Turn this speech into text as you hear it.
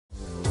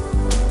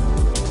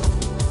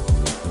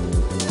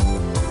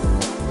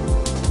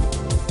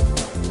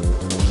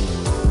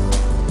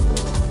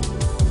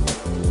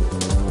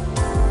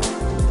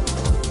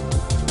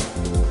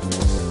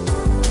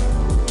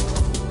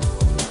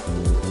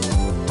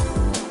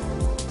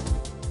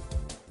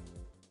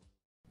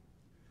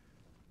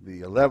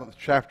11th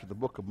chapter of the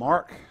book of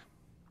Mark.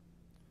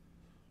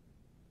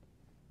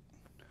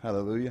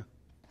 Hallelujah.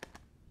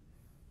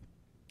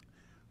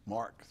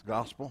 Mark's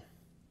Gospel.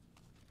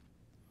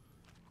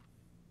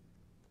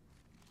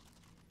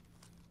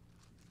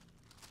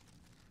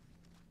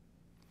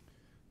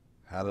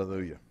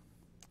 Hallelujah.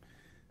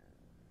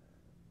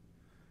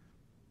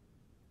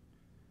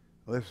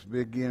 Let's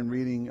begin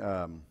reading.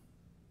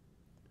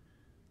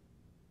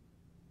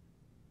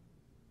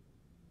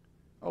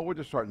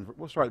 We'll start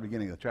at the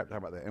beginning of the chapter. How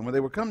about that? And when they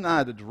were come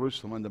nigh to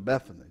Jerusalem unto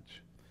Bethany,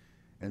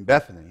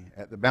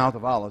 at the Mount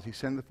of Olives, he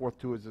sendeth forth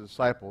two of his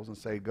disciples, and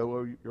say,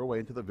 Go your way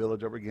into the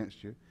village over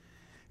against you.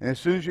 And as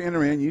soon as you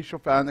enter in, ye shall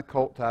find the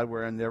colt tied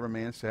wherein never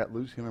man sat.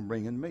 Loose him and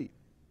bring him meat.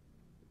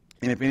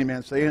 And if any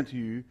man say unto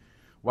you,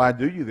 Why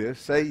do you this?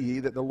 Say ye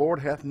that the Lord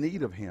hath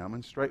need of him,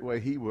 and straightway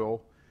he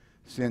will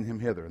send him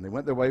hither. And they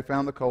went their way,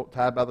 found the colt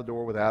tied by the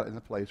door without in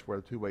the place where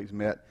the two ways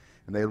met,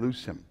 and they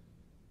loosed him.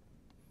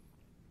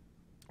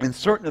 And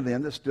certain of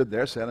them that stood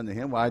there said unto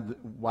him,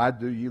 Why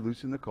do ye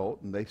loosen the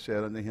colt? And they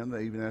said unto him, that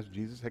even as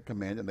Jesus had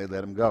commanded, and they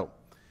let him go.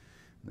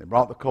 And they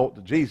brought the colt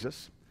to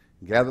Jesus,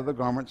 and gathered their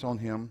garments on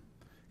him,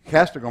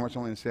 cast their garments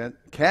on him, and said,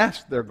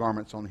 Cast their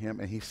garments on him,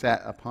 and he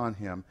sat upon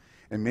him.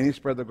 And many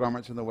spread their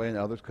garments in the way, and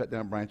others cut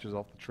down branches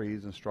off the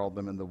trees and strawed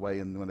them in the way.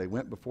 And when they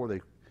went before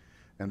they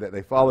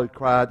followed,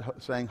 cried,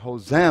 saying,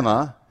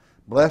 Hosanna,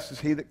 blessed is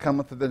he that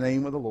cometh in the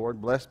name of the Lord.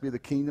 Blessed be the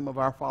kingdom of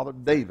our father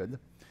David,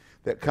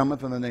 that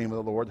cometh in the name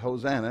of the Lord.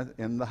 Hosanna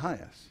in the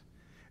highest.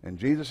 And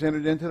Jesus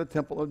entered into the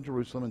temple of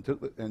Jerusalem,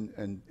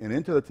 and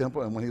into the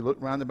temple, and when he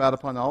looked round about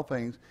upon all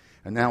things,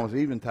 and now as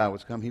eventide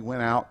was come, he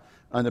went out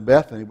unto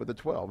Bethany with the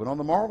 12. And on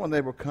the morrow when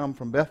they were come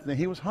from Bethany,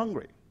 he was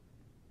hungry.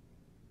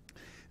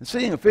 And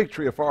seeing a fig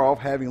tree afar off,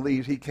 having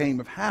leaves, he came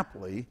if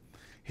haply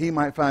he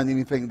might find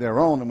anything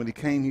thereon. And when he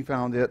came, he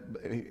found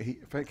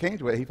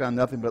he found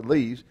nothing but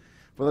leaves,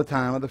 for the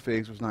time of the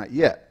figs was not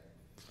yet.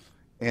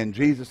 And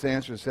Jesus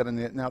answered and said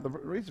unto it. Now the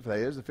reason for that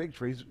is the fig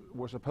trees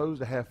were supposed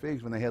to have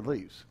figs when they had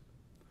leaves.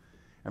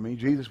 I mean,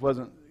 Jesus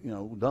wasn't,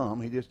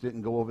 dumb. He just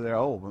didn't go over there,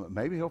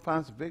 maybe he'll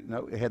find some figs.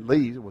 No, it had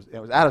leaves. It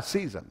was out of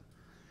season.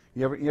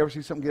 You ever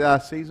see something get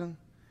out of season?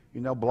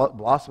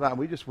 Blossom out.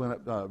 We just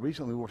went up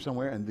recently. We were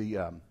somewhere, and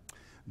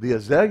the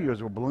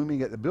azaleas were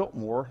blooming at the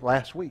Biltmore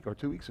last week or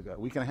 2 weeks ago, a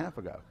week and a half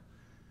ago.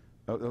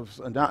 It was,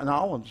 not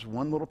all of them, just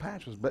one little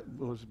patch was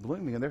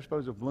blooming, and they're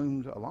supposed to have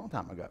bloomed a long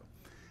time ago.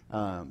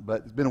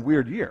 But it's been a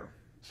weird year,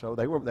 so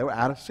they were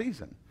out of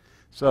season.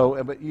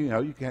 So, but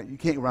you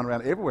can't run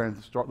around everywhere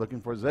and start looking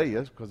for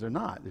azaleas because they're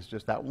not. It's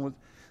just that one was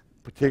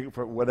particular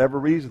for whatever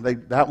reason.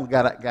 That one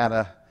got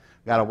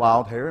a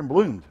wild hair and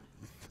bloomed.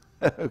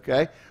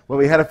 Okay. Well,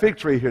 we had a fig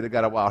tree here that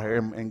got a wild hair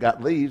and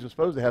got leaves. It was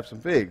supposed to have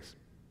some figs.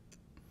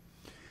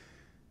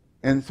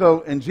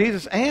 And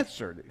Jesus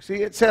answered. See,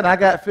 it said, I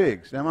got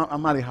figs. Now,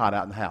 I'm mighty hot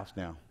out in the house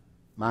now.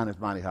 Mine is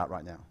mighty hot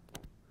right now.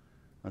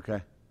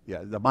 Okay?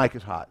 Yeah, the mic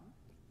is hot.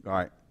 All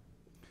right.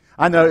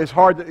 I know it's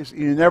hard.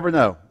 You never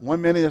know.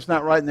 1 minute it's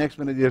not right, next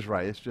minute it is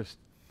right. It's just,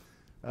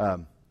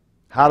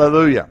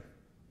 hallelujah.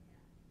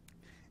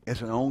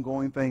 It's an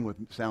ongoing thing with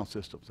sound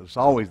systems. It's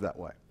always that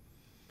way.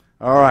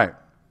 All right.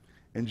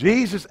 And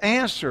Jesus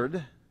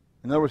answered.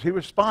 In other words, he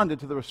responded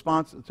to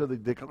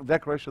the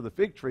declaration of the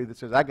fig tree that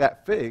says, I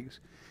got figs,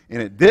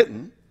 and it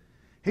didn't.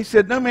 He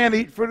said, No man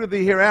eat fruit of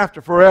thee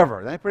hereafter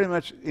forever. That pretty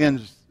much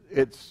ends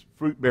its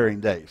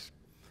fruit-bearing days.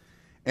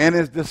 And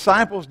his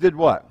disciples did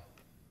what?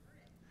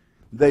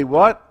 They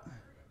what?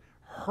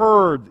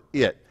 Heard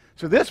it.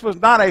 So this was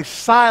not a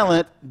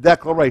silent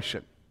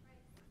declaration.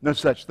 No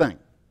such thing.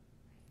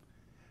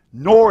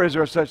 Nor is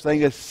there such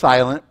thing as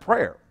silent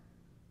prayer.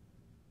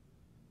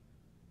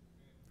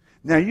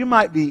 Now you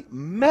might be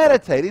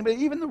meditating, but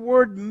even the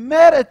word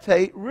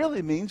meditate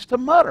really means to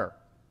mutter.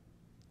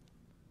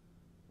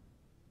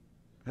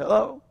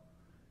 Hello?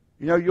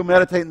 You'll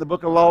meditate in the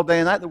book of law day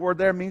and night. The word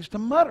there means to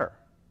mutter.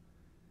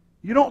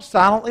 You don't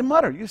silently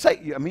mutter. You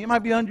say, you might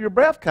be under your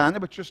breath kind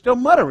of, but you're still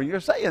muttering. You're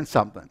saying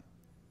something.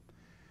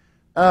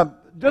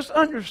 Just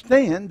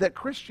understand that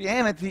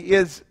Christianity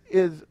is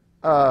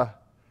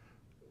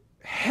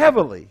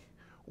heavily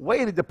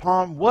weighted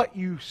upon what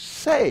you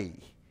say.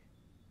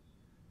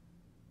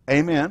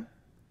 Amen.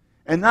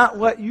 And not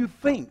what you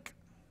think.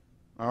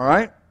 All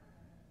right?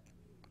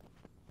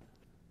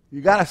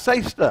 You got to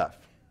say stuff.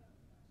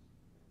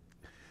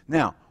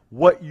 Now,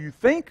 what you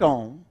think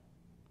on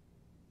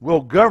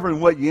will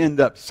govern what you end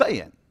up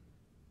saying.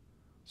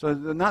 So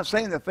they're not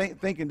saying that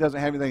thinking doesn't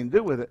have anything to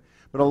do with it,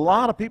 but a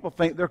lot of people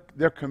think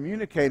they're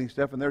communicating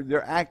stuff and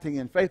they're acting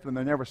in faith when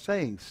they're never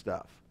saying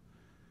stuff.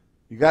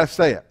 You got to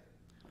say it.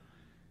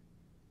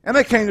 And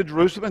they came to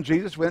Jerusalem, and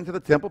Jesus went into the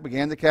temple,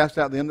 began to cast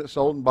out them that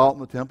sold and bought in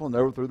the temple, and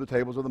overthrew the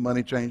tables of the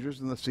money changers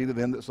and the seat of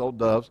them that sold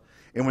doves,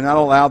 and would not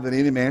allow that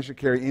any man should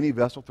carry any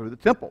vessel through the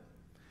temple.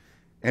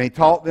 And he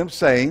taught them,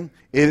 saying,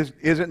 Is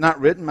it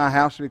not written, My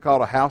house shall be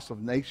called a house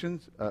of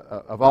nations,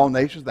 of all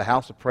nations, the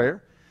house of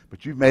prayer?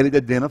 But you've made it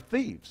a den of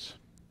thieves.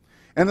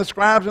 And the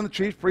scribes and the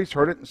chief priests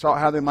heard it and sought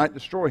how they might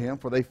destroy him,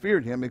 for they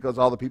feared him, because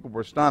all the people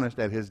were astonished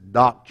at his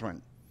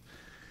doctrine.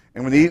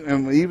 And when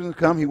evening had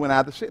come, he went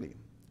out of the city.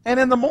 And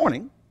in the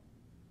morning,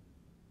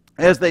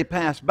 as they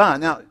passed by.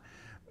 Now,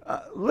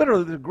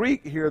 literally, the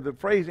Greek here, the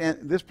phrase,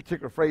 this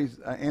particular phrase,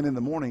 and in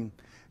the morning,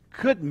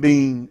 could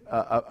mean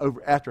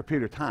after a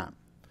period of time.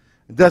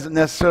 It doesn't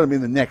necessarily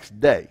mean the next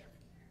day.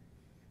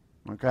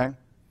 Okay?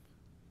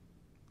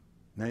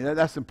 Now,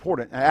 that's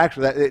important.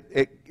 Actually,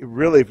 it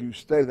really, if you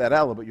study that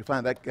out a little bit, you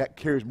find that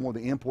carries more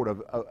the import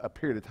of a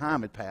period of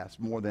time had passed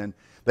more than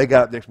they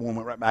got up next morning and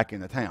went right back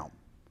into town.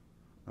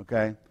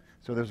 Okay?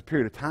 So there's a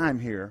period of time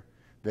here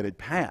that had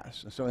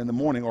passed. So in the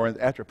morning or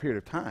after a period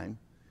of time.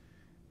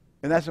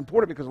 And that's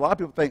important because a lot of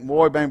people think,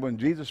 boy, bang, when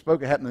Jesus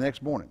spoke, it happened the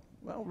next morning.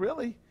 Well,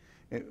 really?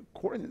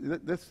 According to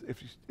this,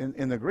 if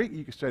in the Greek,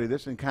 you can study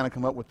this and kind of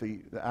come up with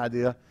the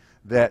idea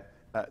that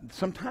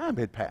some time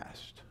had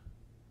passed.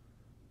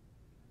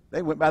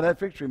 They went by that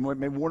fig tree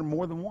maybe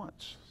more than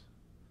once.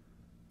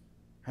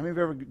 How many of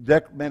you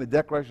ever made a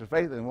declaration of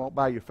faith and walked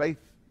by your faith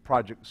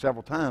project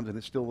several times and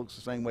it still looks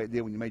the same way it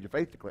did when you made your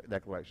faith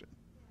declaration?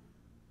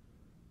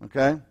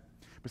 Okay?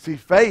 But see,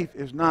 faith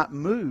is not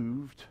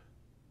moved.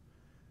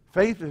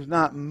 Faith is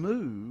not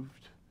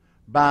moved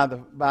by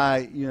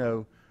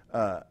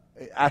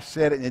I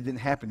said it and it didn't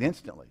happen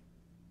instantly.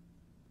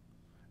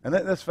 And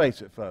let's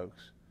face it,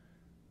 folks.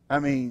 I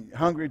mean,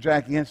 Hungry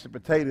Jack instant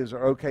potatoes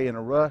are okay in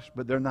a rush,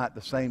 but they're not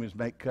the same as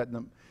cutting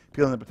them,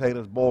 peeling the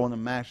potatoes, boiling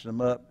them, mashing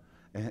them up,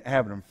 and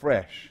having them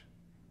fresh.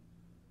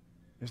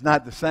 It's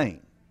not the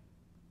same.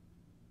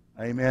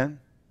 Amen.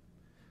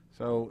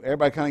 So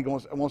everybody kind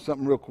of wants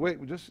something real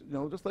quick. Just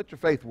let your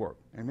faith work.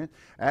 Amen.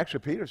 Actually,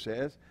 Peter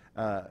says,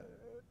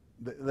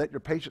 let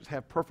your patience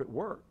have perfect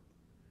work,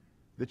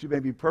 that you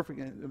may be perfect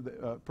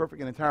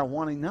and entire,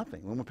 wanting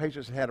nothing. When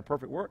patience had a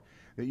perfect work,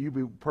 that you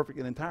be perfect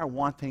and entire,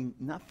 wanting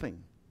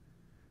nothing.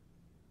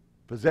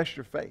 Possess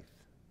your faith.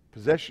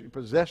 Possess your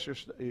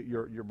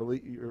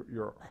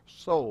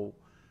soul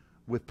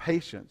with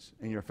patience,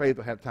 and your faith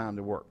will have time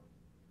to work.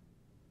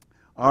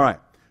 All right.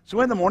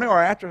 So in the morning,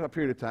 or after a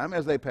period of time,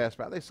 as they passed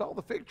by, they saw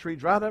the fig tree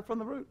dried up from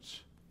the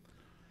roots.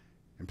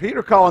 And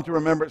Peter, calling to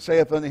remembrance,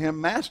 saith unto him,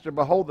 Master,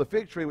 behold, the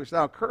fig tree which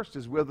thou cursed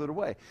is withered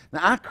away.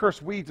 Now, I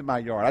curse weeds in my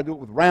yard. I do it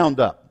with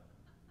Roundup.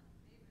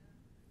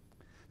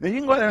 Now, you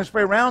can go out there and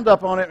spray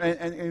Roundup on it,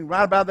 and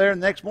right about there the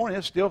next morning,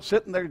 it's still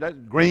sitting there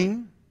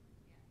green.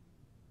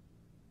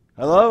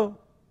 Hello?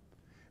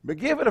 But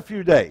give it a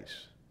few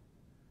days.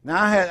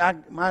 Now,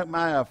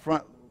 my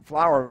front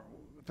flower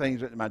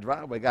things in my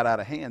driveway got out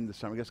of hand this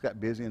summer. I just got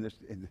busy, and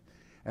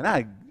I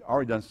had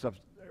already done stuff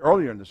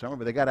earlier in the summer,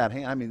 but they got out of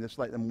hand. I mean, it's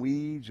like them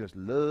weeds just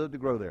love to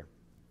grow there.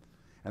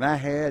 And I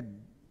had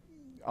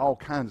all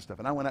kinds of stuff.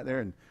 And I went out there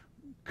and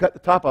cut the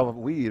top of a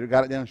weed, or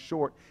got it down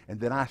short, and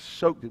then I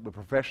soaked it with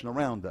professional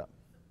Roundup.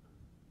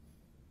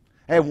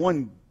 I had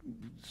one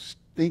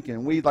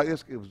stinking weed like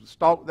this. It was a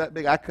stalk that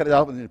big. I cut it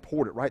off and then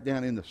poured it right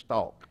down in the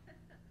stalk.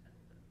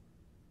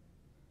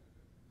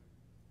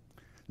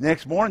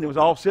 Next morning, it was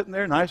all sitting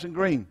there nice and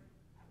green.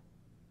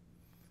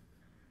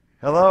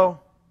 Hello?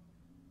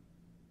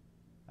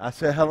 I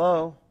said,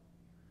 hello.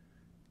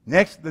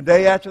 The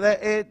day after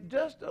that, it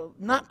just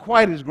not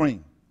quite as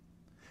green.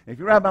 If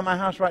you're right by my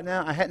house right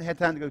now, I hadn't had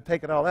time to go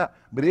take it all out,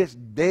 but it's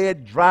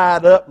dead,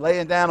 dried up,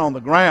 laying down on the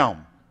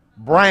ground,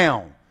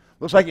 brown.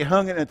 Looks like you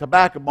hung it in a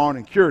tobacco barn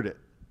and cured it.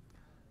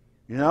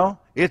 You know,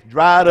 it's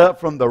dried up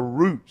from the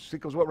roots.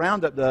 Because what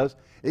Roundup does,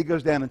 it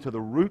goes down into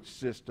the root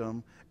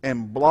system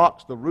and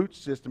blocks the root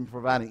system from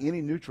providing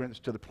any nutrients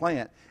to the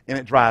plant, and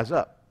it dries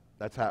up.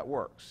 That's how it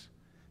works.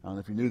 I don't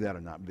know if you knew that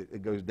or not, but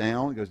it goes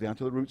down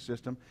to the root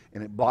system,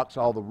 and it blocks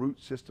all the root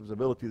system's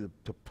ability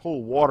to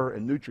pull water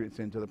and nutrients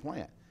into the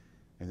plant.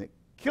 And it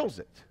kills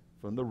it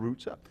from the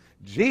roots up.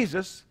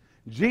 Jesus'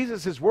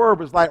 word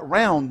was like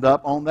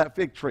Roundup on that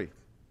fig tree.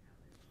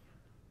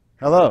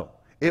 Hello.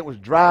 It was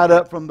dried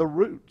up from the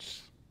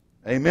roots.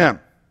 Amen.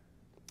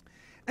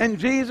 And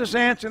Jesus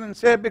answered and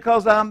said,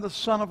 because I am the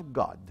Son of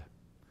God,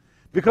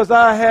 because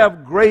I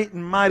have great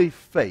and mighty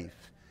faith,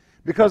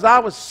 because I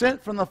was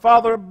sent from the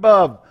Father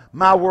above,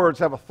 my words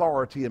have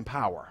authority and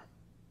power.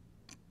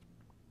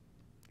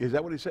 Is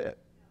that what he said?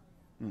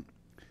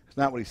 It's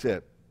not what he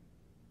said.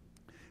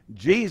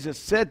 Jesus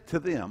said to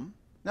them,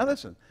 now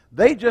listen,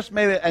 they just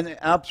made an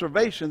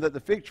observation that the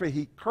fig tree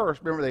he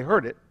cursed, remember they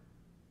heard it,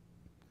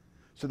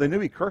 so they knew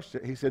he cursed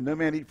it. He said, no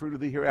man eat fruit of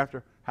thee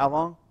hereafter. How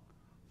long?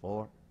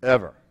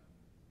 Forever.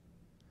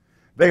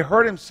 They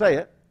heard him say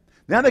it.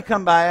 Now they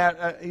come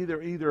by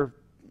either,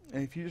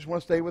 if you just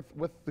want to stay with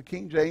the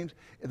King James,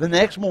 the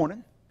next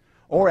morning,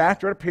 or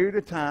after a period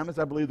of time, as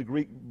I believe the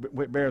Greek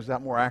bears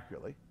out more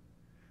accurately.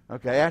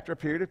 Okay, after a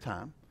period of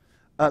time,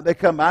 they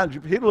come by,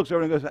 and he looks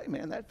over and goes, hey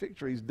man, that fig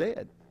tree's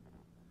dead.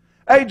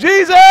 Hey,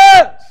 Jesus!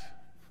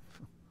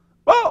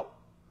 Oh,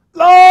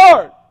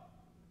 Lord!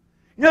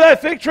 You know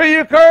that fig tree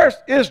you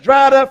cursed is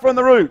dried up from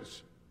the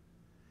roots.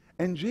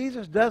 And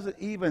Jesus doesn't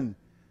even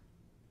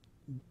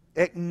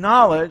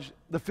acknowledge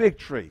the fig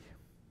tree.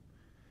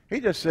 He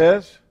just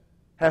says,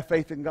 have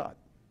faith in God.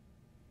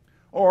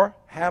 Or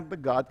have the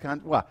God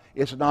kind of, well,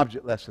 it's an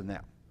object lesson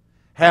now.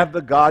 Have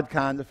the God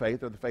kind of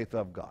faith, or the faith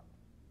of God.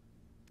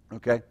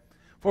 Okay?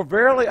 For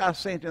verily I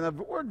say unto you, and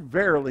the word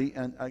verily,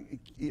 and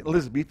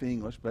Elizabethan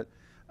English, but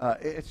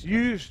it's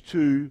used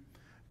to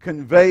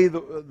convey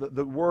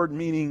the word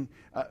meaning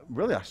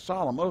really a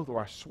solemn oath,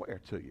 or I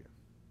swear to you.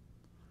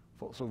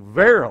 So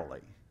verily,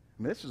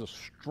 I mean, this is a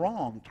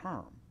strong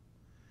term.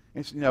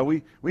 It's,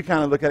 we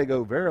kind of look at it and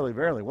go, verily,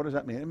 verily, what does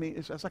that mean? I mean,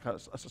 it's like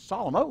it's a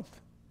solemn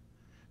oath.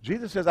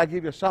 Jesus says, I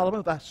give you a solemn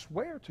oath, I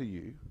swear to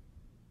you.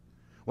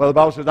 Well, the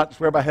Bible says not to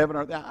swear by heaven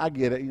or earth. I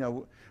get it.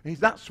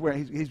 He's not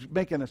swearing. He's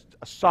making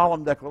a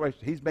solemn declaration.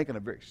 He's making a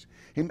very,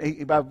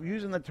 by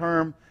using the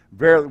term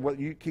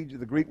verily,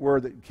 the Greek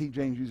word that King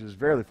James uses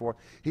verily for,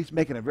 he's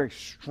making a very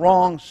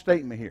strong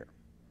statement here.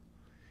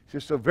 He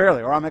says, so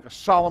verily, or I make a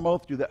solemn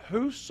oath to you that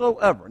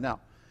whosoever. Now,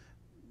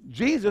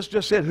 Jesus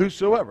just said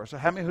whosoever. So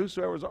how many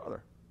whosoevers are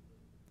there?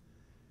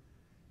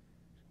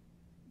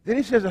 Then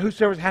he says that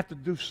whosoever have to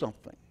do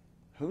something.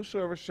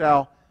 Whosoever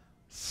shall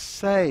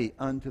say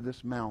unto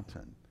this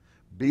mountain,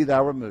 be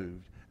thou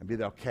removed, and be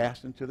thou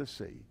cast into the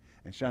sea,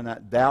 and shall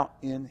not doubt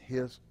in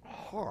his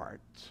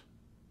heart,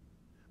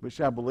 but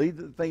shall believe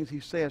that the things he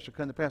saith shall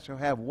come to pass, shall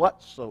have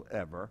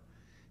whatsoever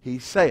he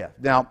saith.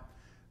 Now,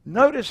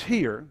 notice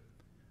here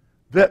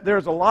that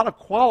there's a lot of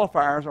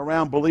qualifiers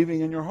around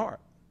believing in your heart.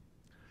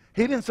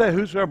 He didn't say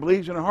whosoever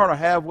believes in the heart will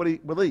have what he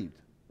believed,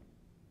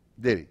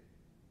 did he?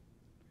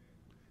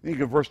 Then you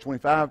go to verse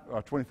 25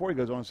 or 24, he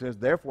goes on and says,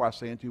 therefore I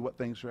say unto you what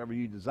things soever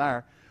you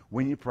desire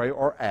when you pray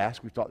or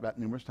ask. We've talked about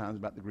numerous times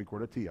about the Greek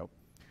word atio.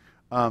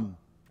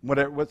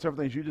 Whatsoever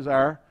things you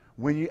desire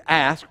when you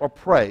ask or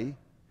pray,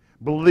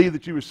 believe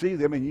that you receive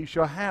them and you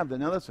shall have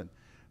them. Now listen,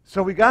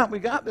 so we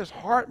got this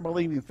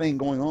heart-believing thing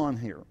going on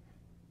here.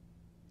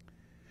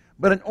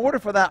 But in order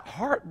for that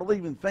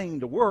heart-believing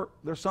thing to work,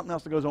 there's something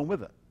else that goes on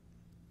with it.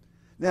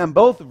 Now in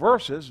both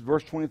verses,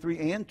 verse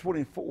 23 and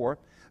 24,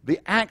 the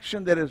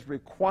action that is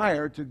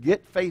required to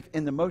get faith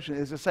into motion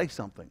is to say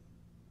something.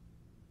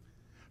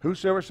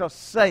 Whosoever shall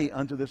say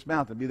unto this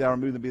mountain, be thou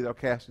removed and be thou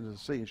cast into the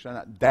sea, and shall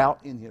not doubt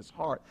in his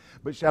heart,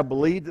 but shall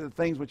believe that the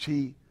things which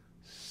he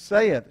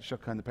saith shall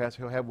come to pass,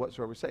 he'll have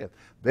whatsoever he saith.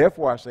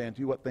 Therefore I say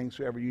unto you, what things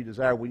soever you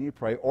desire when you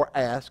pray or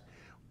ask,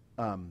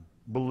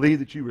 believe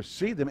that you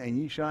receive them, and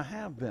ye shall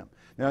have them.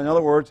 Now, in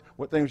other words,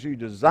 what things you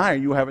desire,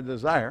 you have a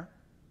desire.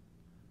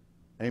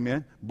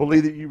 Amen.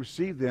 Believe that you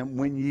receive them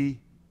when ye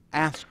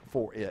ask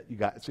for it.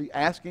 See,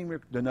 asking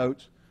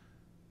denotes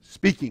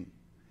speaking.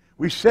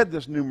 We've said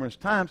this numerous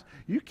times.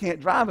 You can't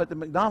drive at the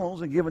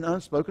McDonald's and give an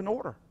unspoken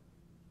order.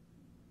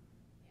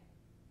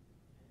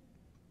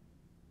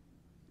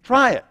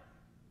 Try it.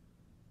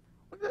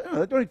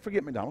 Don't even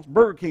forget McDonald's.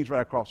 Burger King's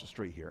right across the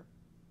street here.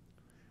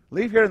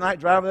 Leave here tonight,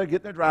 drive there,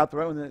 get in their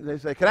drive-thru, and they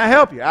say, can I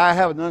help you? I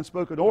have an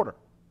unspoken order.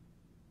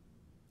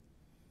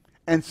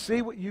 And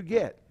see what you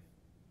get.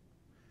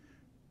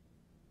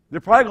 They're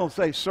probably going to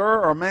say,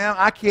 sir or ma'am,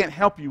 I can't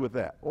help you with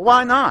that. Well,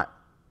 why not?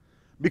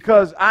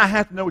 Because I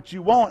have to know what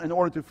you want in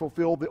order to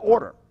fulfill the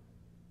order.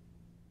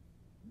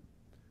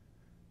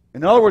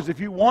 In other words, if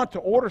you want to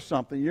order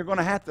something, you're going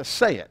to have to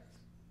say it.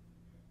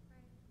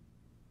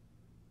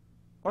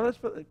 Or let's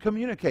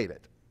communicate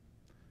it.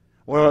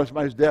 Well,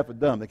 somebody's deaf or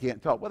dumb, they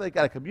can't talk. Well, they've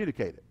got to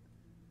communicate it.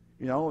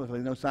 If they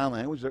know sign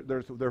language,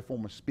 their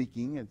form of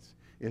speaking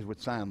is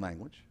with sign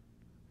language.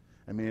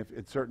 I mean, if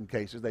in certain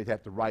cases, they'd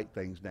have to write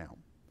things down.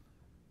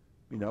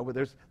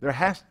 But there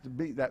has to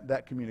be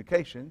that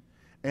communication,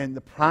 and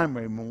the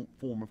primary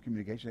form of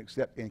communication,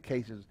 except in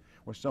cases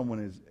where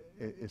someone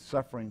is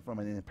suffering from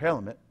an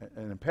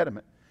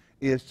impediment,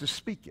 is to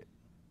speak it.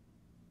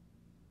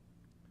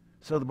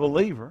 So the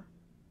believer,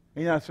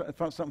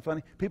 something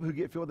funny, people who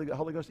get filled with the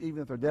Holy Ghost,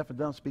 even if they're deaf and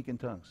dumb, speak in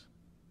tongues.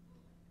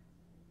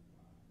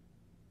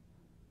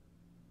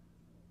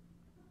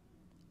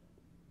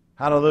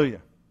 Hallelujah.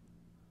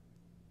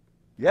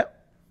 Yep.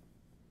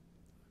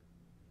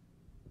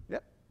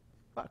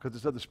 Because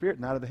it's of the Spirit,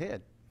 not of the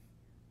head.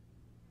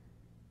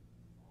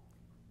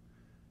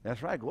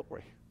 That's right,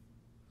 glory.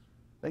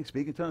 They can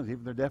speak in tongues, even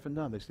if they're deaf and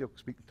dumb, they still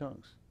speak in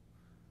tongues.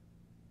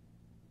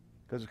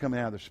 Because it's coming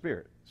out of their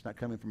spirit. It's not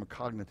coming from a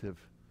cognitive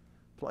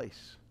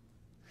place.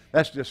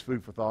 That's just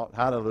food for thought.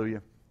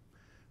 Hallelujah.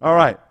 All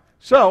right.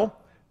 So,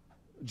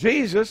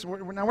 Jesus,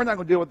 we're not going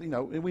to deal with,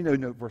 we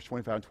know verse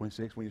 25 and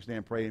 26, when you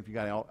stand praying, if you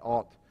got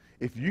aught,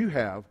 if you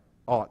have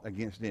aught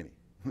against any.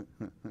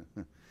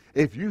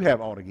 If you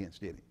have aught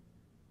against any.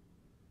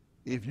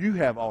 If you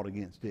have aught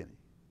against any.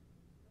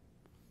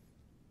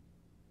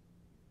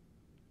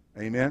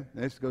 Amen?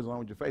 And this goes along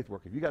with your faith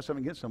work. If you got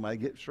something against somebody,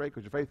 get straight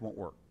because your faith won't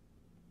work.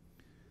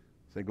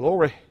 Say,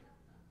 glory.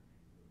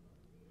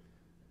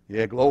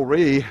 Yeah,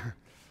 glory.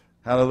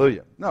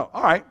 Hallelujah. No,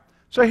 all right.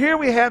 So here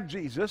we have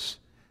Jesus.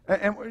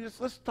 And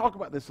let's talk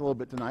about this a little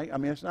bit tonight. I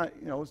mean, it's not,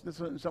 this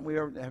isn't something we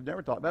have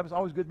never talked about. It's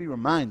always good to be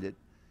reminded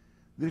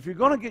that if you're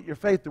going to get your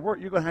faith to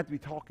work, you're going to have to be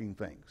talking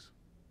things.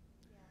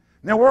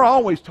 Now, we're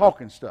always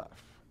talking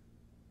stuff.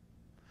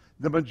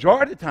 The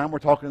majority of the time, we're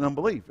talking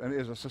unbelief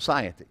as a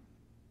society.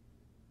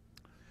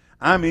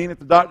 I mean, if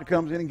the doctor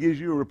comes in and gives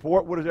you a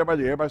report, what does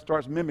everybody do? Everybody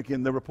starts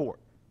mimicking the report.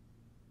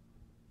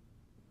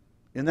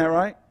 Isn't that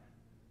right?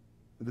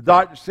 The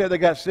doctor said they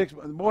got 6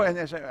 months. Boy, and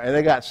they say, hey,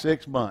 they got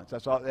 6 months.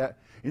 That's all that.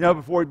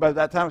 Before by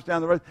that time it's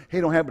down the road, he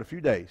don't have but a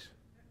few days.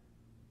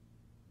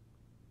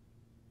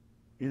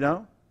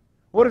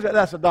 What is that?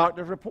 That's a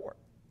doctor's report.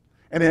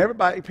 And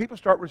then people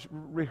start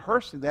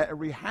rehearsing that and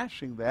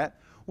rehashing that.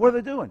 What are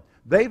they doing?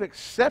 They've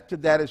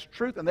accepted that as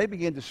truth, and they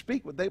begin to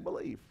speak what they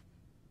believe.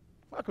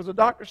 Why? Because the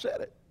doctor said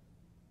it.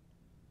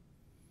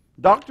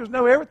 Doctors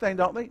know everything,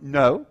 don't they?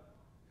 No.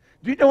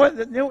 Do you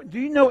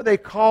know what they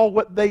call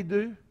what they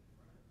do?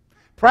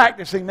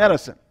 Practicing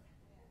medicine.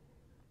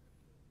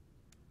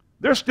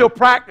 They're still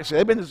practicing.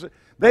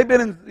 They've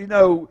been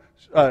in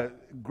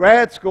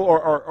grad school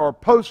or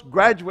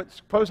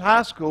postgraduate,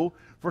 post-high school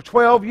for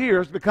 12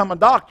 years to become a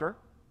doctor.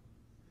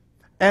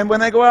 And when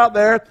they go out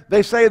there,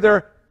 they say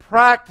they're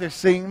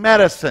practicing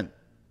medicine.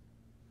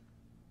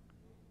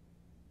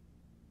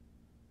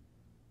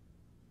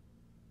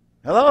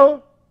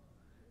 Hello?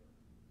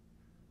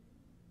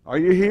 Are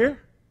you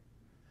here?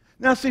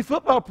 Now, see,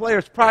 football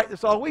players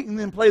practice all week and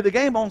then play the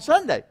game on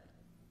Sunday.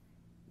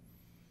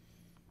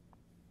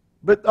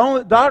 But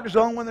doctors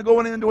only when they're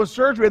going in and doing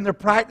surgery and they're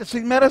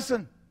practicing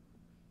medicine.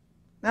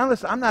 Now,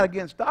 listen, I'm not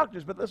against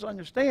doctors, but let's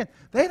understand,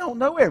 they don't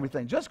know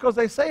everything. Just because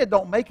they say it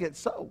don't make it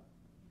so.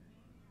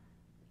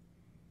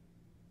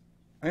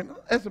 And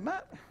as a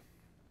matter,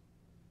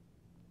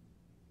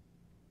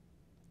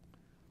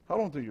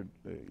 hold on to your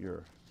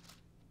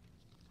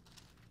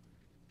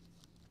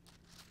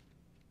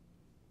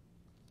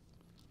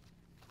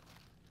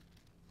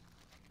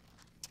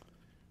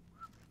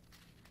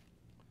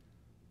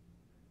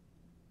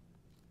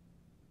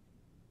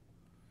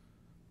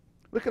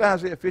look at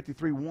Isaiah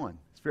 53:1.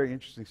 It's a very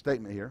interesting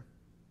statement here.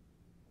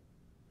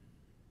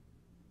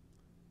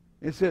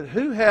 It said,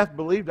 "Who hath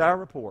believed our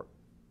report?"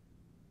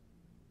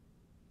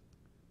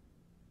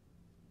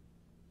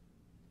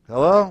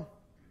 Hello?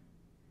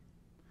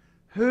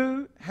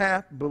 Who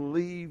hath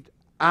believed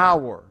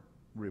our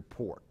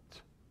report?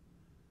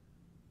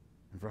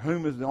 And for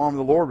whom is the arm of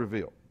the Lord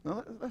revealed?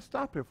 Now, let's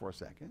stop here for a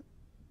second.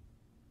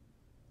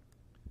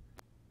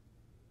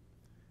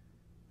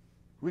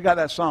 We got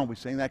that song we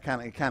sing. It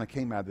kind of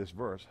came out of this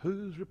verse.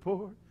 Whose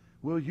report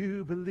will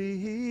you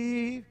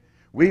believe?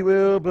 We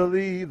will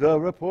believe the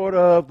report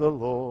of the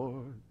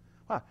Lord.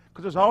 Why?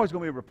 Because there's always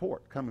going to be a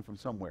report coming from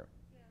somewhere.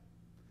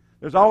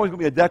 There's always going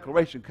to be a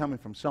declaration coming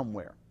from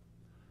somewhere.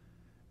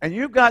 And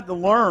you've got to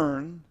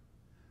learn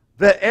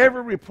that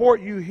every report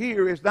you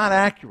hear is not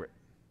accurate.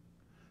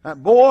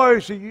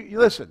 Boys, you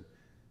listen.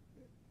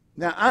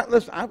 Now,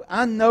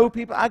 I know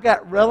people, I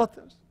got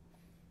relatives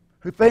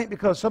who think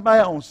because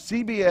somebody on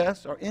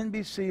CBS or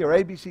NBC or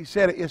ABC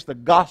said it, it's the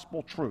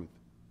gospel truth.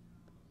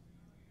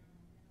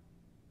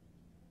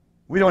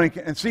 We don't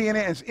even, and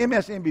CNN and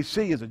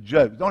MSNBC is a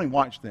joke. Don't even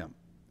watch them.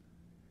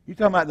 You're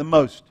talking about the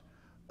most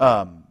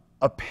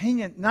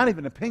not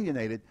even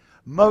opinionated,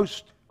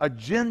 most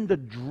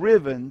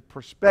agenda-driven,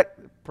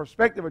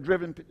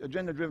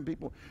 agenda-driven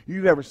people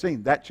you've ever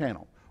seen. That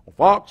channel.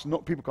 Well,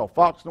 people call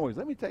Fox Noise.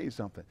 Let me tell you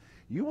something.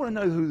 You want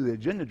to know who the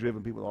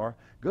agenda-driven people are?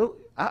 Go.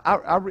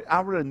 I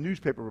read a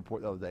newspaper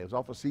report the other day. It was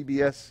off a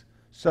CBS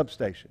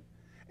substation,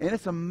 and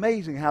it's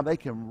amazing how they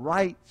can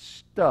write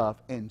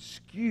stuff and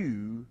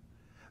skew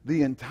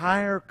the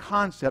entire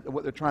concept of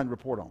what they're trying to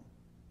report on,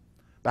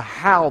 by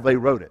how they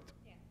wrote it.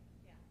 Yeah.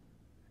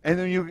 Yeah. And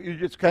then you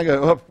just kind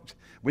of go, oh,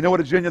 we know what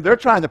agenda they're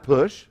trying to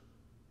push,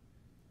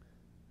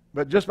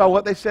 but just by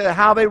what they said,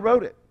 how they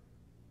wrote it.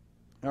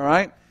 All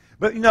right?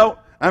 But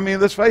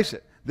let's face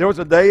it. There was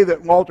a day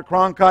that Walter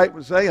Cronkite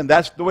would say, and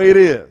that's the way it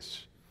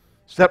is.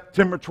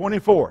 September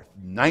 24th,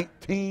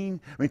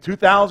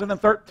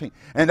 2013.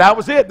 And that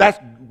was it. That's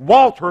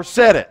Walter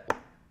said it.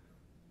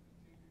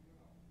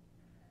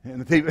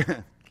 And the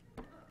TV...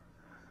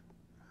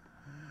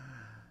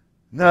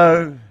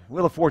 No,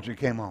 Wheel of Fortune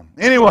came on.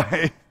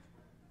 Anyway,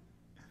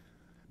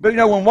 but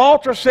when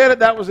Walter said it,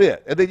 that was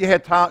it. And then you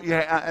had Tom.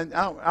 I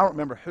don't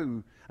remember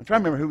who. I'm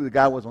trying to remember who the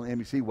guy was on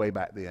NBC way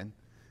back then.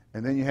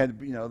 And then you had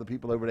the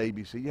people over at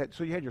ABC.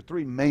 You had your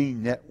three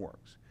main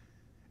networks.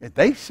 If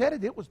they said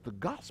it, it was the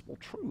gospel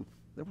truth.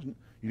 You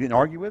didn't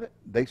argue with it.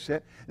 They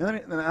said. And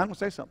I'm going to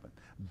say something.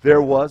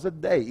 There was a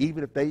day,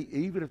 even if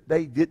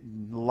they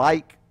didn't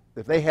like.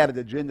 If they had an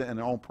agenda in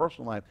their own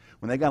personal life,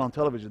 when they got on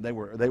television, they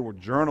were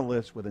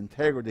journalists with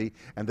integrity,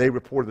 and they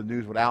reported the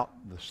news without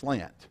the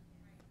slant.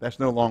 That's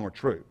no longer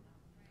true.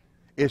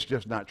 It's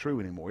just not true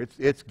anymore.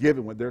 It's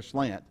given with their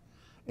slant,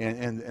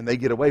 and they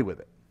get away with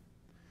it.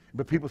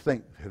 But people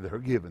think they're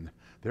given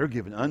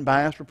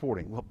unbiased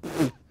reporting. Well,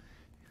 if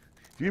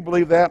you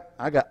believe that,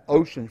 I got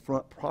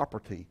oceanfront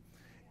property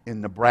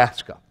in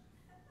Nebraska.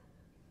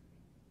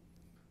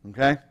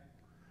 Okay, I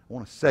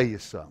want to sell you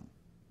some.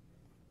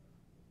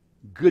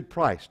 Good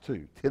price,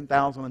 too.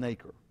 $10,000 an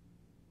acre.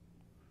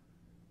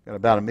 Got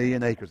about 1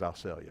 million acres I'll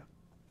sell you.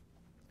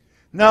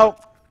 No,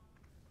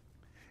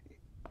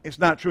 it's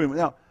not true.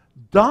 Now,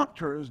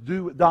 doctors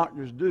do what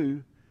doctors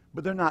do,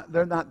 but they're not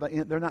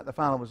the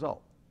final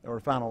result or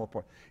the final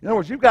report. In other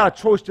words, you've got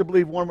a choice to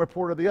believe one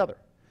report or the other.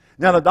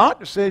 Now, the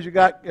doctor says you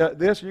got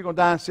this and you're going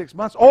to die in 6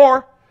 months,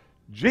 or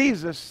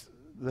Jesus,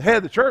 the head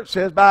of the church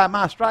says, by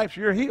my stripes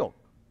you're healed.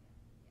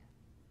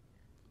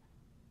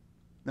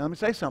 Now let me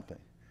say something.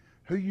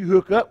 Who you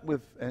hook up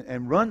with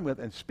and run with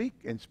and speak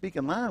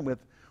in line with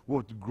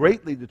will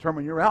greatly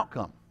determine your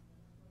outcome.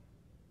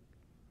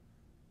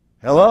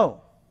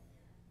 Hello.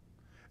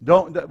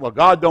 Well,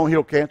 God don't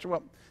heal cancer.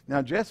 Well,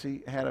 now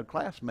Jesse had a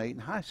classmate in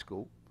high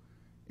school,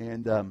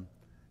 and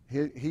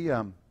he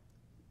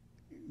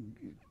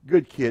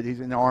good kid. He's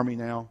in the Army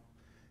now.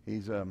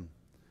 He's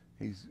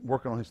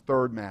working on his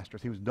third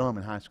master's. He was dumb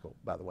in high school,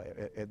 by the way.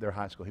 At their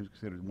high school, he was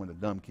considered one of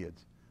the dumb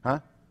kids. Huh?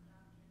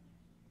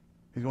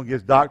 He's going to get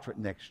his doctorate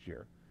next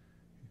year.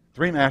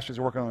 3 masters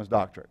are working on his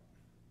doctorate.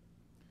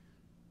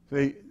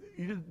 See,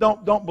 you just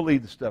don't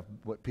believe the stuff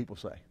what people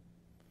say.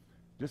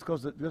 Just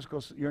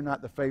because you're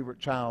not the favorite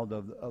child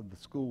of the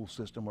school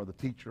system or the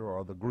teacher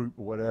or the group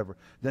or whatever,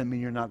 doesn't mean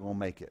you're not going to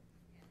make it.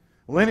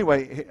 Well,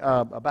 anyway,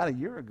 about a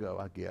year ago,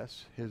 I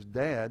guess, his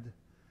dad,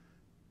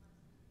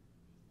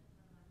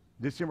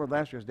 December of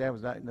last year, his dad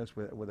was diagnosed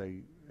with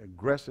a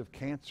aggressive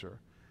cancer,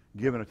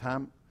 given a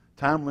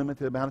time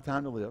limited amount of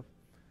time to live.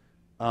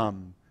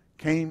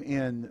 Came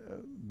in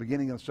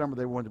beginning of the summer.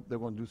 They were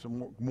going to do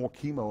some more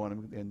chemo on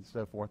him and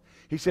so forth.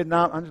 He said,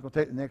 "No, I'm just going to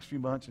take the next few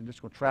months and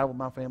just going to travel with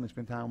my family,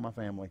 spend time with my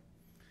family."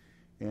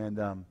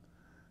 And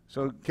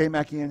so came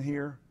back in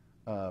here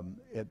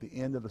at the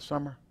end of the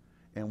summer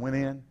and went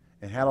in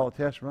and had all the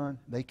tests run.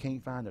 They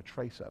can't find a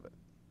trace of it.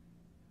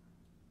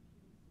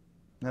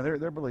 Now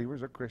they're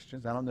believers, they're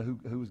Christians. I don't know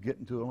who was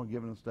getting to them or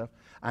giving them stuff.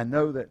 I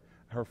know that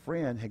her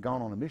friend had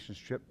gone on a missions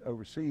trip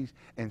overseas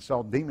and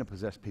saw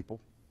demon-possessed people.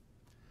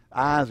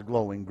 Eyes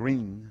glowing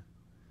green,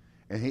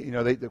 and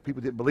the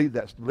people didn't believe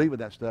in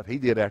that stuff. He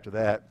did after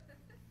that.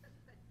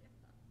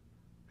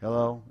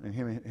 Hello, and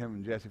him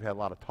and Jesse have had a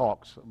lot of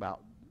talks about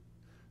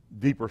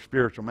deeper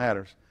spiritual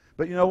matters.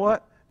 But you know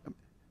what?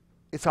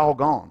 It's all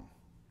gone.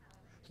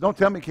 So don't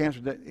tell me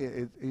cancer.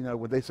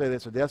 When they say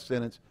that's a death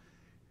sentence,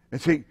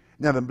 and see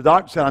now the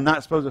doctor said I'm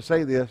not supposed to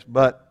say this,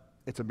 but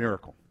it's a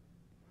miracle.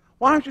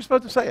 Why aren't you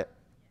supposed to say it?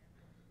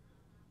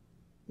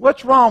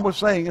 What's wrong with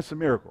saying it's a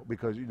miracle?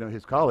 Because,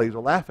 his colleagues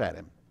will laugh at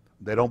him.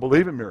 They don't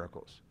believe in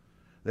miracles.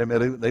 They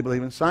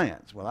believe in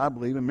science. Well, I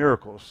believe in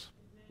miracles.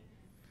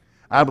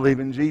 I believe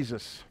in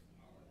Jesus.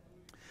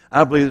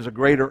 I believe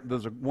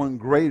there's one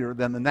greater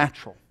than the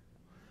natural.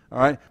 All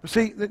right? But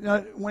see,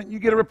 when you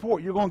get a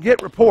report, you're going to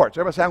get reports.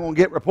 Everybody say, I'm going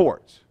to get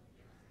reports.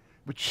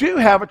 But you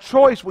have a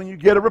choice when you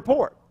get a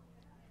report.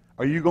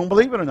 Are you going to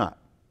believe it or not?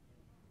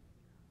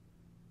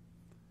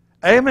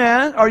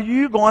 Amen. Are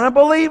you going to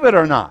believe it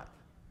or not?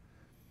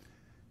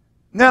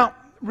 Now,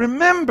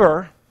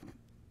 remember,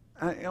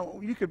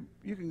 you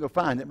can go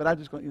find it, but I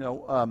just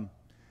go,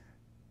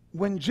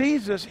 when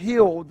Jesus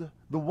healed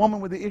the woman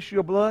with the issue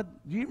of blood,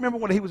 do you remember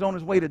what he was on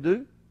his way to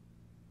do?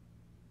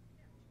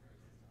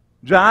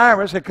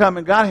 Jairus had come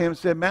and got him and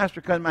said, "Master,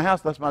 come to my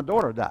house, lest my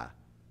daughter die."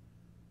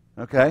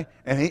 Okay?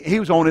 And he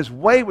was on his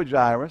way with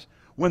Jairus.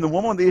 When the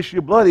woman with the issue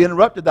of blood, he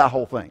interrupted that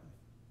whole thing.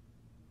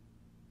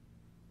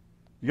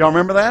 Y'all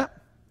remember that?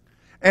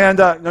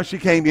 And she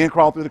came in,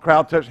 crawled through the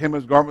crowd, touched him,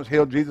 his garment was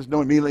healed. Jesus knew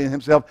immediately in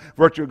himself,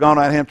 virtue had gone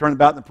out of him, turned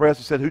about in the press,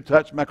 and said, "Who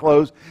touched my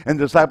clothes?" And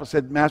the disciple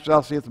said, "Master,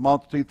 thou seest the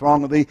multitude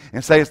throng of thee,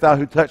 and sayest thou,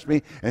 who touched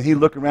me?" And he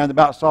looked around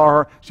about, saw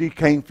her. She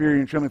came, fearing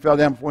and trembling, fell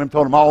down before him,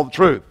 told him all the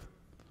truth.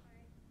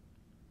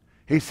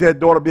 He said,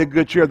 "Daughter, be of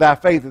good cheer, thy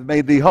faith has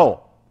made thee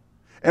whole."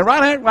 And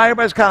right now,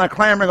 everybody's kind of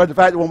clamoring about the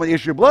fact that the woman with the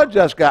issue of blood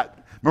just got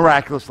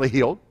miraculously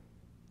healed.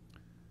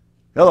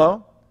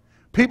 Hello?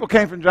 People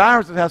came from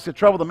Jairus' house and said,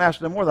 "Trouble the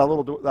master no more,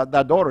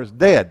 thy daughter is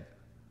dead."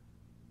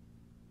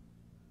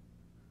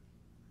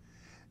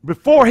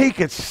 Before he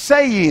could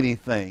say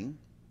anything,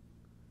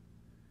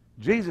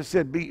 Jesus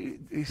said, "Be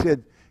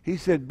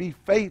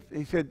faith."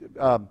 He said,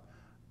 I'm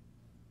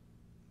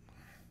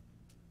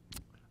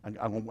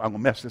going to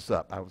mess this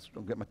up. I was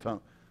going to get my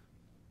tongue.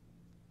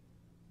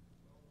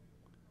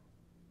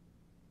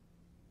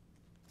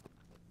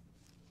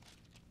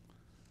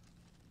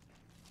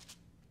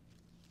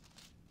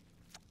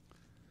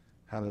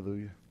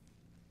 Hallelujah.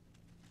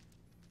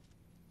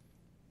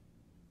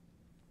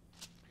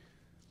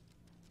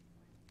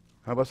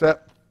 How about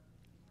that?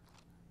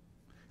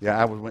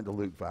 Yeah, I went to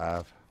Luke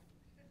 5.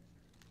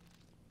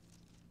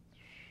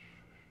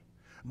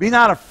 Be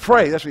not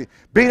afraid. That's what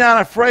be not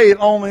afraid,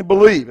 only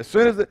believe. As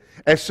soon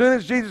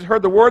as Jesus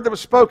heard the word that was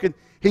spoken,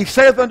 he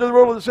saith unto the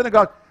ruler of the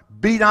synagogue,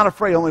 "Be not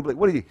afraid, only believe."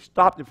 What did he?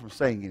 Stopped him from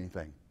saying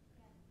anything.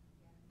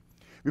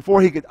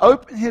 Before he could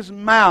open his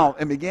mouth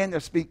and began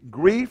to speak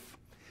grief,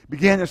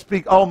 began to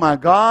speak, "Oh my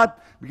God,"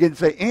 began to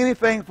say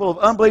anything full of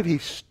unbelief, he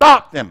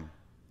stopped him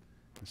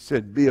and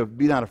said,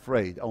 be not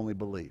afraid, only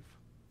believe.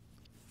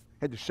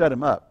 Had to shut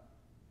him up.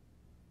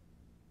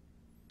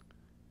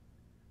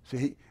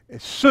 See,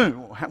 as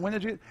soon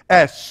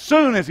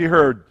as he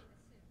heard,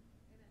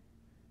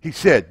 he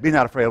said, "Be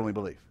not afraid, only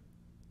believe."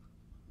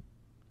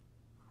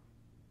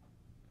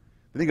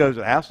 Then he goes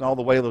to the house and all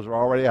the wailers are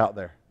already out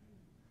there.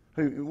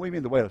 What do you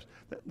mean the wailers?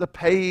 The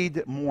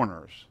paid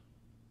mourners.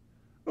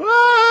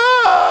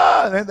 Ah!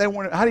 ah! And they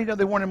weren't, how do you know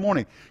they weren't in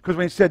mourning? Because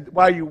when he said,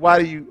 why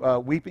are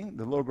you weeping?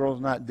 The little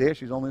girl's not dead.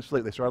 She's only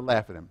asleep. They started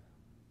laughing at him.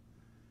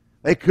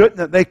 They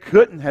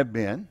couldn't have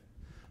been.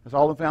 That's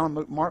all they found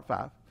in Mark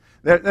 5.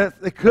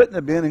 They couldn't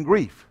have been in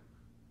grief.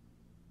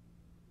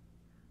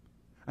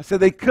 I said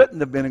they couldn't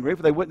have been in grief,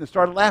 or they wouldn't have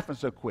started laughing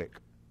so quick.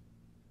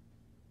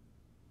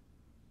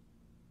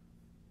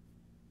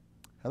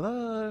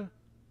 Hello?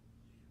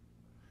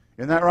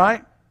 Isn't that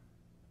right?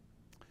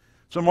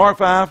 So Mark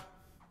 5.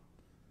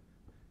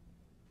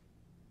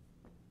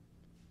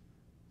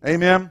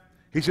 Amen.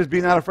 He says,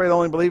 be not afraid,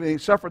 only believe. And he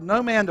suffered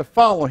no man to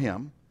follow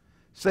him,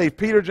 save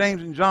Peter,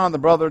 James, and John, the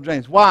brother of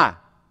James. Why?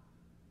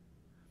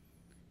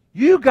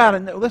 You got to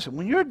know, listen,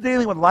 when you're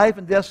dealing with life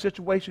and death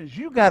situations,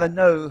 you got to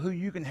know who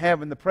you can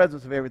have in the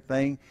presence of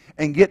everything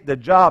and get the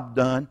job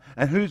done,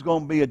 and who's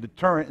going to be a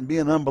deterrent and be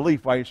an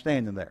unbelief while you're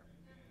standing there.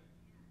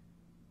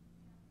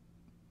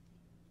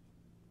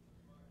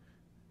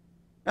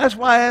 That's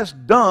why it's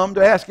dumb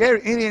to ask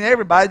any and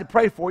everybody to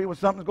pray for you when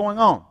something's going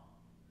on.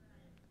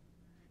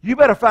 You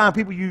better find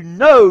people you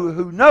know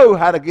who know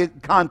how to get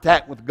in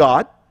contact with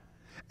God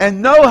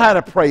and know how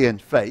to pray in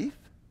faith.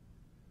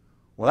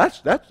 Well,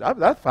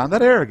 I find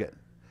that arrogant.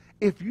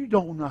 If you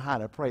don't know how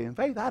to pray in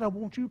faith, I don't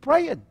want you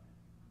praying.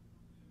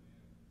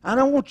 I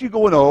don't want you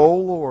going, oh,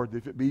 Lord,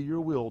 if it be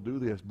your will, do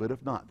this. But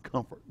if not,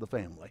 comfort the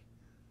family.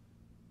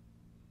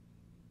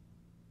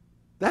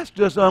 That's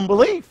just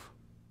unbelief.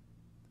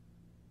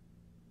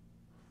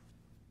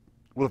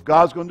 Well, if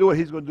God's going to do it,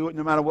 He's going to do it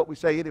no matter what we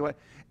say anyway.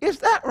 Is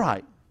that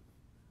right?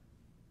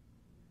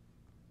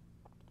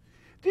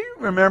 Do you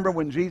remember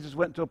when Jesus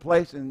went to a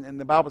place and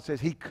the Bible says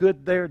He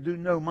could there do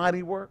no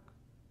mighty work?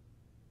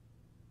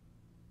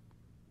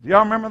 Do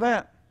y'all remember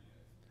that?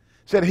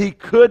 It said He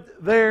could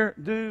there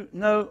do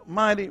no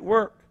mighty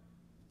work.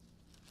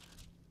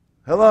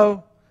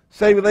 Hello?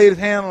 Say He laid His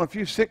hand on a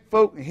few sick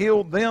folk and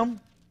healed them.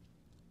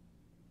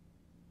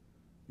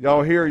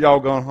 Y'all here, y'all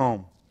gone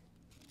home.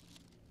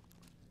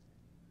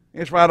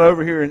 It's right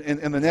over here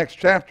in the next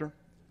chapter.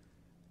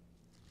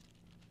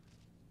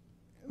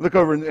 Look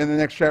over in the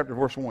next chapter,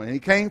 verse 1. And he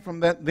came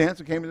from thence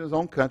and came into his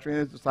own country, and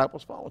his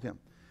disciples followed him.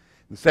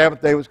 The Sabbath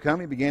day was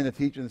come. He began to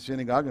teach in the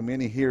synagogue, and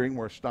many hearing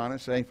were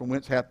astonished, saying, from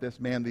whence hath this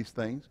man these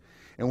things?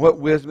 And what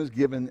wisdom is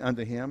given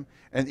unto him?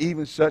 And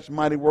even such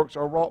mighty works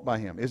are wrought by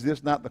him. Is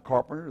this not the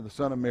carpenter, the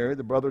son of Mary,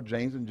 the brother of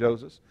James and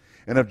Joseph,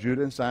 and of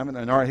Judah and Simon?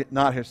 And are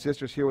not his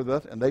sisters here with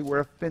us? And they were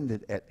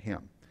offended at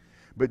him.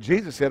 But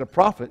Jesus said, a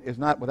prophet is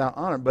not without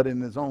honor, but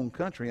in his own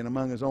country and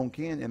among his own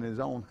kin and in his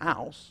own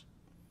house.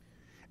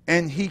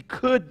 And he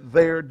could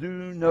there do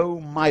no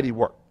mighty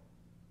work.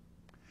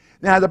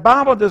 Now, the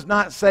Bible does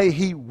not say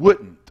he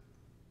wouldn't.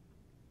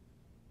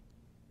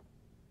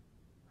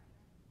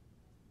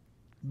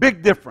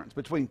 Big difference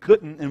between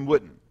couldn't and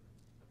wouldn't.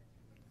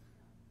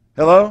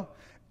 Hello?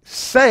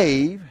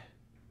 Save,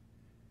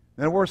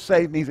 and the word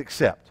save means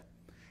accept.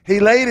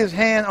 He laid his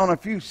hand on a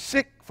few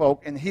sick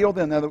folk and healed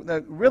them.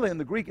 Now, really in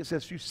the Greek it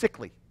says few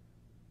sickly,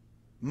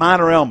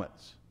 minor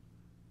ailments,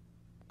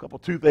 a couple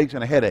toothaches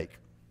and a headache.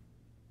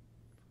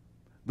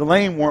 The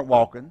lame weren't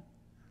walking.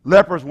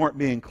 Lepers weren't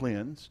being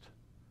cleansed.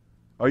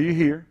 Are you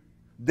here?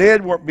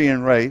 Dead weren't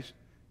being raised.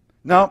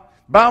 No,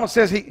 the Bible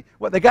says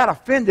they got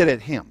offended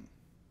at him.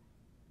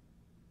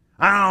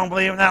 I don't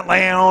believe in that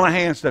laying on of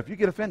hands stuff. You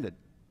get offended.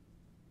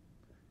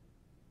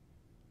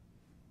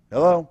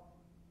 Hello?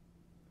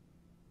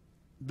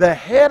 The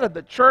head of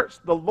the church,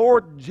 the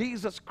Lord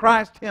Jesus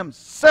Christ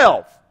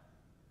himself,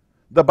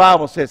 the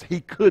Bible says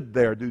he could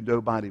there do no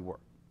mighty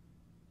work.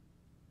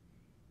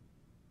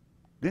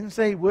 Didn't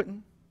say he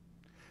wouldn't.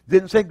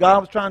 Didn't say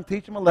God was trying to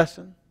teach him a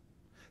lesson.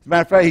 As a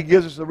matter of fact, he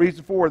gives us the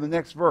reason for it in the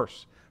next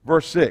verse,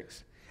 verse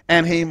 6.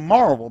 And he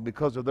marveled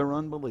because of their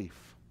unbelief.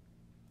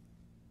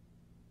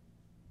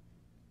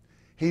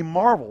 He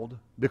marveled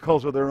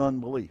because of their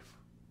unbelief.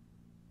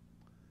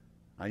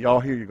 Now, y'all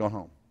here, you're going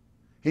home.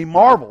 He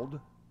marveled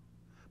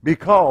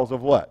because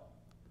of what?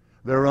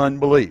 Their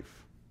unbelief.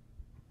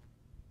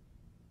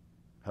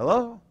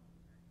 Hello?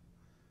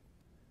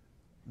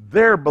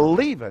 Their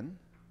believing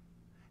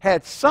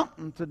had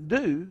something to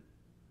do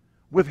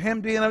with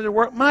him being able to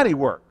work mighty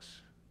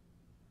works.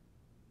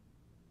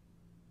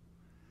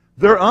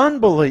 Their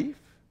unbelief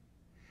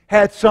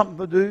had something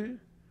to do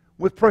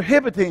with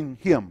prohibiting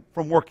him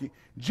from working.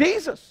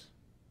 Jesus.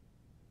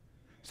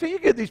 See, you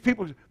get these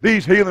people,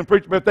 these healing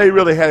preachers, but if they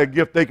really had a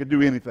gift, they could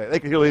do anything. They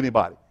could heal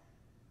anybody.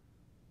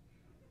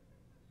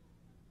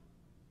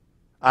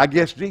 I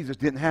guess Jesus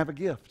didn't have a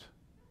gift.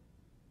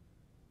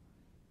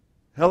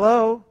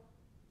 Hello?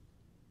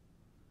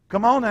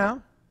 Come on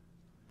now.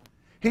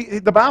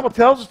 The Bible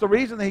tells us the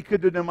reason that he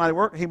could do no mighty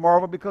work, he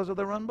marveled because of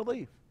their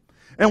unbelief.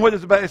 And what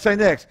does it say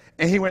next?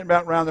 And he went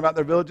round about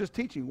their villages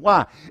teaching.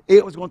 Why?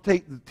 It was going to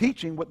take the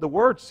teaching, what the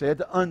Word said,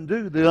 to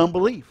undo the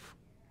unbelief.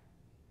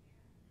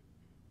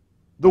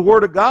 The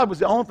Word of God was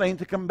the only thing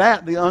to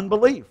combat the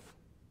unbelief.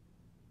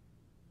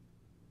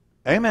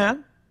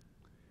 Amen.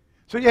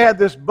 So you had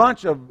this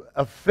bunch of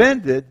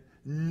offended,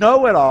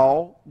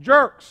 know-it-all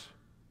jerks.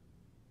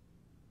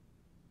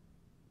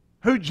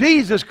 who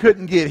Jesus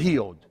couldn't get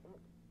healed.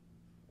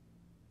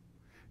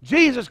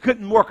 Jesus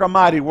couldn't work a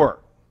mighty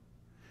work.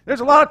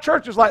 There's a lot of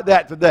churches like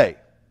that today.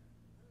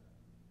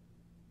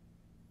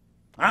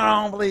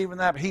 I don't believe in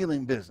that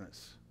healing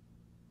business.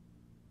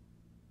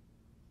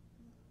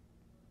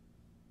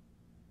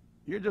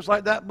 You're just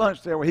like that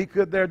bunch there where he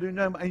could there do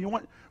nothing. And you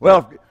want,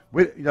 well,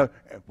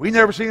 if we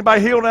never see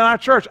anybody healed in our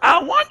church.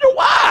 I wonder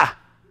why.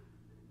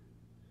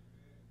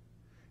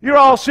 You're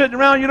all sitting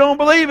around, you don't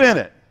believe in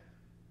it.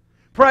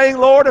 Praying,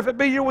 Lord, if it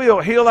be your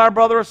will, heal our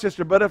brother or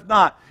sister. But if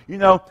not,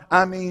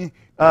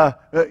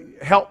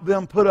 help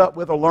them put up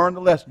with or learn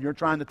the lesson you're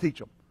trying to teach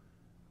them.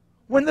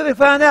 When did they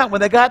find out?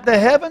 When they got to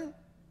heaven?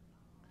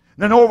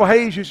 Now, Norval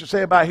Hayes used to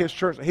say about his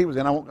church that he was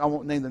in, I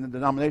won't name the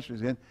denomination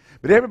he's in,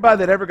 but everybody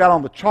that ever got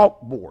on the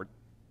chalkboard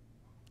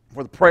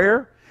for the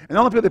prayer, and the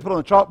only people they put on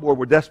the chalkboard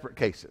were desperate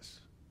cases.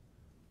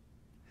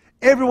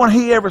 Everyone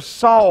he ever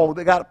saw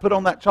that got put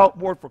on that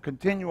chalkboard for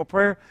continual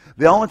prayer,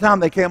 the only time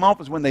they came off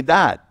was when they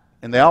died,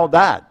 and they all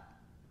died.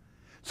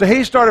 So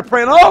he started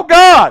praying, oh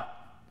God,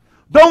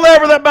 don't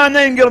ever let my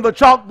name get on the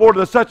chalkboard of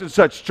the such and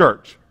such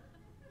church.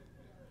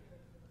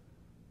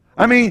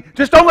 I mean,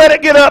 just don't let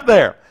it get up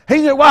there. He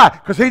knew why?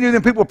 Because he knew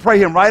them people would pray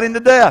him right into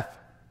death.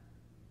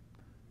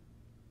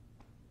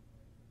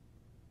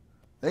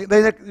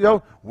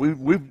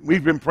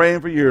 We've been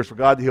praying for years for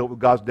God to heal, but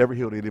God's never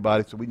healed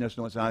anybody, so we just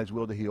know it's not His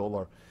will to heal,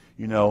 or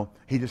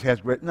He just has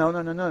great.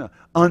 No.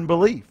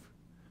 Unbelief.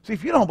 See,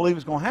 if you don't believe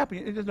it's going to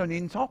happen, there's no need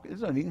in talking.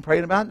 There's no need in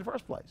praying about it in the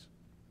first place.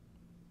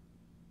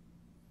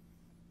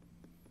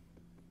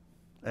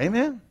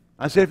 Amen.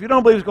 I said, if you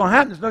don't believe it's going to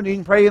happen, there's no need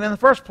in praying in the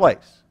first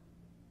place.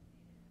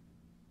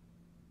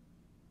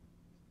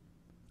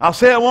 I'll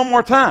say it one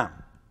more time.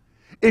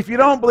 If you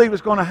don't believe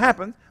it's going to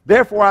happen,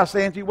 therefore I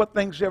say unto you, what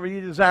things soever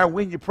you desire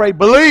when you pray,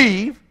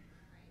 believe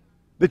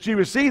that you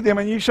receive them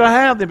and you shall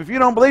have them. If you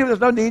don't believe it, there's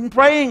no need in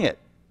praying it.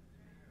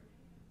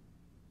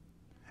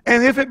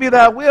 And if it be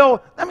thy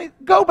will,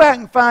 go back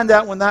and find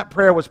out when that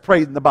prayer was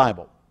prayed in the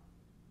Bible.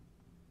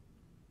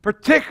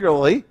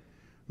 Particularly,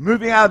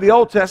 moving out of the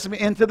Old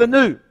Testament into the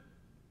New.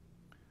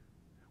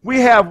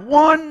 We have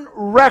one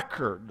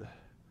record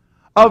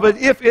of an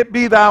if it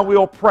be thy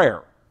will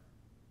prayer.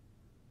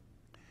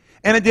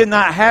 And it did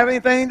not have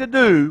anything to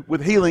do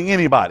with healing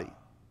anybody,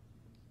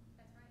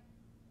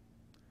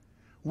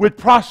 with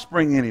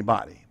prospering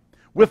anybody,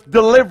 with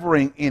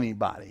delivering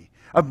anybody,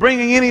 of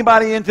bringing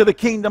anybody into the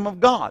kingdom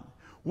of God.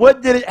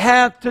 What did it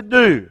have to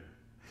do?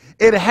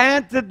 It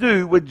had to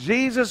do with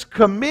Jesus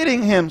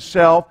committing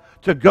Himself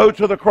to go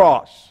to the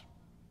cross,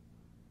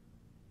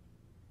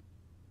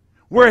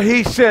 where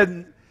He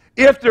said,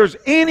 if there's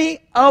any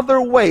other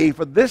way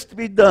for this to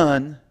be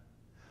done,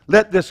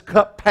 let this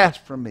cup pass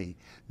from me.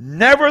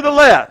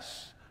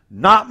 Nevertheless,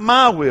 not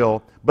my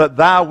will, but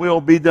thy will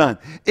be done.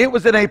 It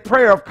was in a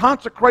prayer of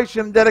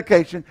consecration and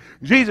dedication.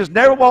 Jesus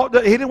never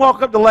he didn't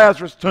walk up to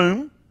Lazarus'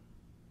 tomb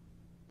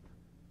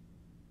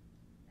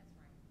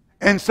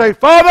and say,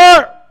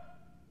 Father,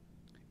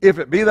 if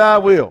it be thy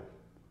will,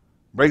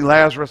 bring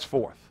Lazarus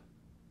forth.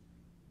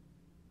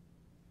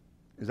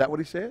 Is that what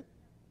he said?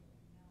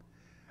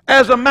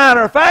 As a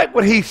matter of fact,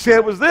 what he said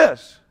was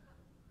this: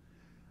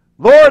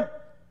 Lord,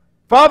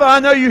 Father, I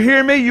know you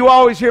hear me. You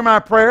always hear my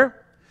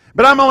prayer.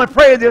 But I'm only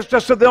praying this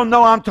just so they'll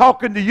know I'm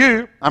talking to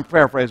you. I'm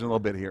paraphrasing a little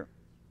bit here.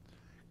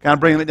 Kind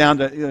of bringing it down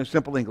to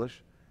simple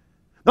English.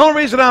 The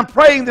only reason I'm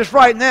praying this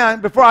right now,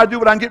 before I do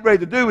what I'm getting ready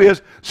to do,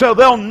 is so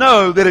they'll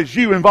know that it's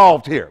you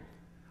involved here.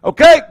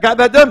 Okay? Got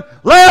that done?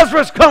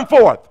 Lazarus, come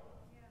forth.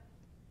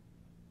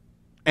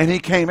 And he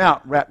came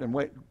out wrapped in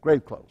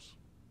grave clothes.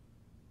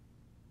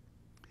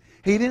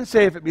 He didn't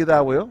say, if it be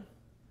thy will.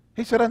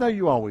 He said, I know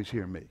you always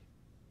hear me.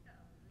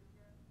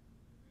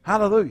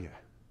 Hallelujah.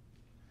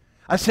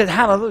 I said,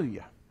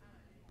 hallelujah.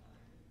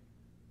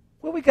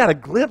 Well, we got a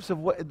glimpse of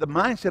what the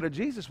mindset of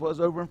Jesus was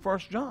over in 1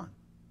 John.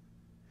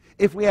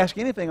 If we ask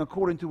anything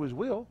according to His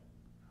will,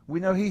 we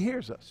know He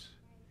hears us.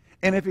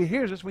 And if He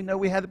hears us, we know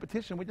we have the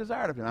petition we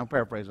desired of Him. I'm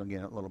paraphrasing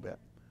again a little bit.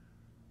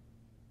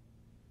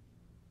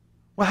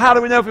 Well, how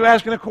do we know if we're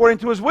asking according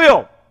to His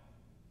will?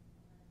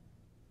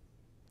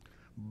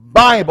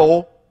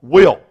 Bible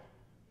will.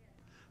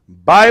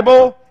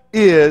 Bible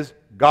is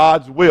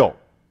God's will.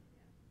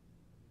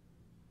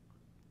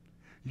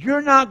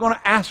 You're not going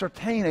to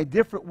ascertain a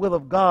different will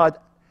of God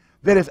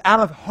that is out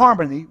of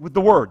harmony with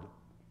the Word.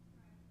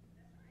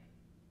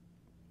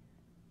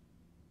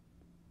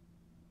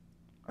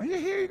 Are you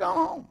here? You're going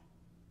home.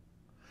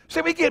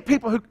 See, we get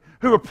people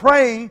who are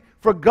praying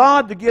for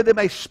God to give them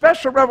a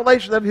special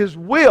revelation of His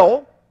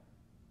will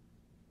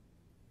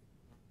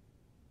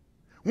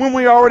when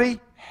we already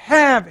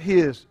have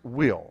His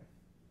will.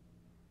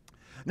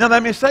 Now,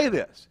 let me say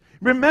this.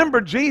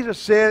 Remember, Jesus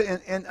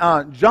said in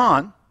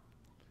John,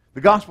 the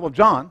Gospel of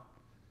John,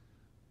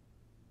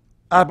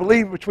 I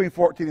believe between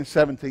 14 and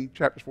 17,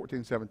 chapters 14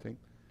 and 17,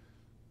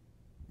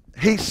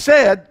 He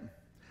said,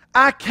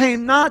 I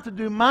came not to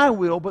do my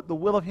will, but the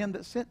will of Him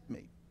that sent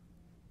me.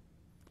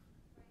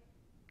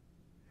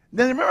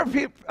 Then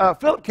remember,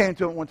 Philip came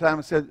to him one time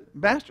and said,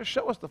 Master,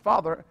 show us the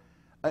Father,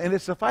 and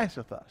it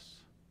sufficeth us.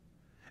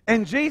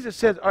 And Jesus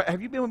said,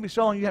 have you been with me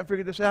so long you haven't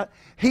figured this out?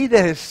 He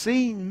that has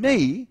seen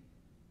me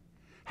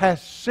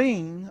has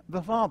seen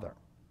the Father.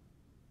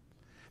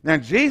 Now,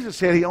 Jesus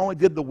said he only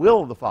did the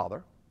will of the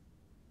Father.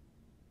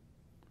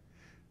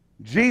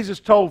 Jesus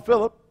told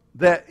Philip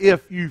that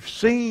if you've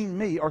seen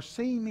me or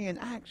seen me in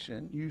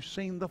action, you've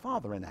seen the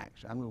Father in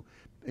action. I'm going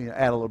to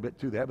add a little bit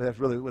to that, but that's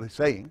really what he's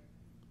saying.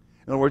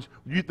 In other words,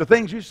 the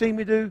things you see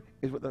me do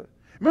is what the...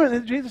 Remember,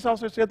 Jesus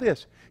also said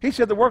this. He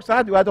said, the works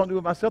I do, I don't do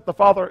it myself. The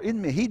Father in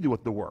me, he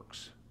doeth the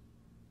works.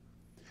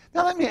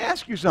 Now, let me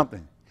ask you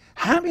something.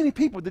 How many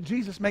people did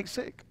Jesus make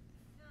sick?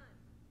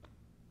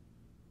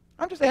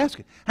 I'm just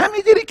asking. How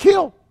many did he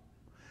kill?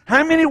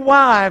 How many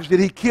wives did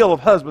he kill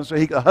of husbands so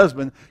a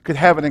husband could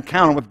have an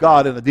encounter with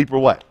God in a deeper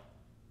way?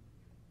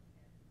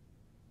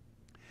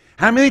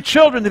 How many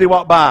children did he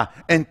walk by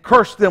and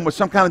curse them with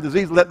some kind of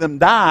disease, let them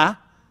die,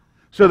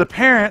 so the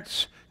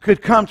parents could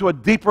come to a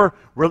deeper,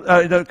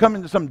 come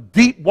into some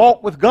deep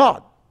walk with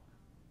God?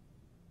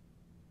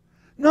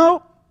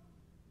 No.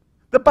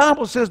 The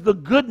Bible says the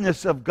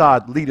goodness of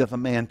God leadeth a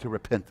man to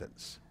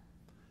repentance.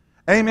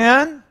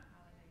 Amen?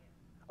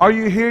 Are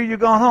you here? You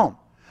gone home?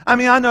 I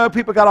mean, I know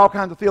people got all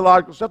kinds of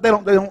theological stuff. They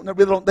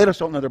just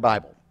don't know their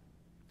Bible.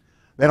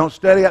 They don't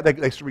study it. They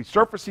read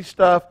surfacey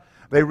stuff.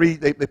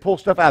 They pull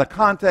stuff out of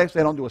context.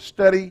 They don't do a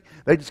study.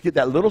 They just get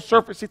that little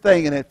surfacey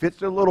thing, and it fits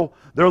their little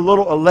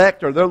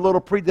elect or their little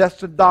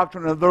predestined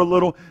doctrine or their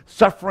little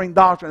suffering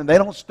doctrine, and they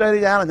don't study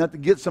it out enough to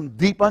get some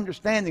deep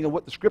understanding of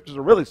what the Scriptures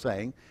are really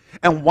saying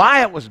and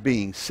why it was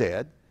being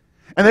said.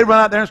 And they run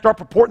out there and start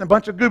purporting a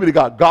bunch of goobity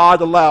God.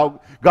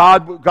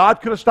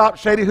 God could have stopped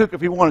Shady Hook if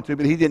he wanted to,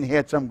 but he didn't. He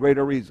had some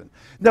greater reason.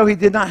 No, he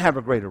did not have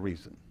a greater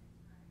reason.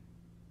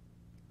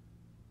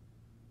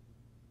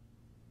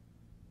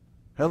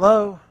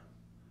 Hello?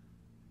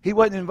 He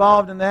wasn't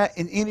involved in that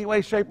in any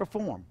way, shape, or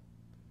form.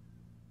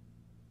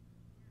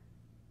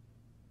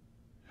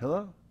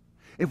 Hello?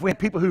 If we had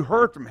people who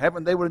heard from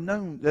heaven, they would have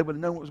known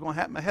what was going to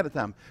happen ahead of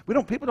time.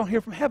 People don't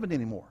hear from heaven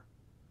anymore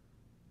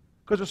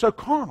because they're so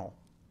carnal.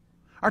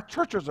 Our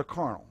churches are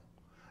carnal.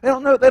 They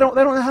don't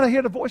know how to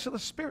hear the voice of the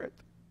Spirit.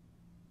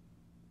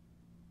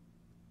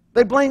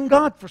 They blame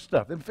God for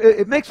stuff.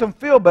 It makes them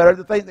feel better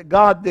to think that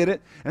God did it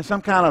and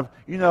some kind of,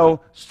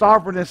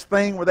 sovereignist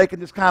thing where they can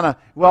just kind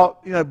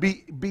of,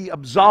 be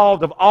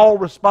absolved of all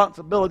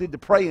responsibility to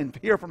pray and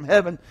hear from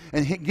heaven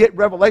and get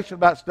revelation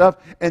about stuff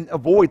and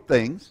avoid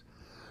things.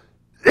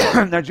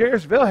 Now,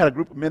 Jarrettsville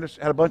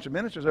had a bunch of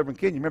ministers over in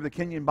Kenya. Remember the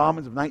Kenyan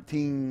bombings of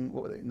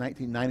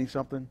 1990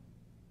 something?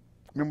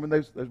 Remember when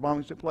those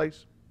bombings took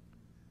place?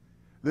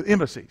 The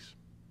embassies.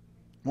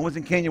 One was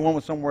in Kenya, one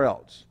was somewhere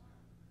else.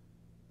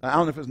 I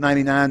don't know if it was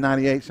 99,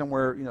 98,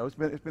 somewhere,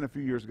 it's been a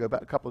few years ago,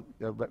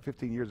 about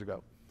 15 years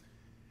ago.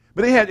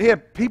 But he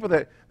had people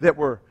that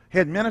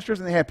had ministers,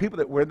 and they had people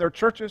that were in their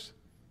churches.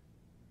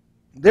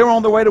 They were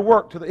on their way to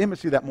work to the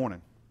embassy that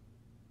morning.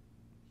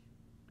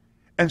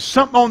 And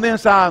something on the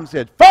inside of them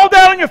said, fall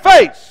down on your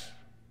face!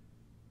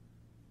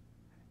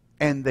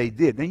 And they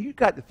did. Now you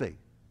got to think.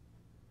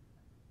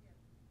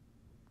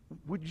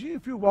 Would you,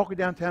 if you were walking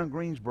downtown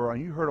Greensboro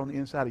and you heard on the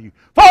inside of you,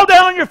 fall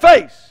down on your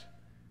face!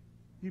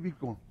 You'd be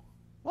going,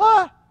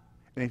 what?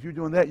 And if you're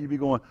doing that, you'd be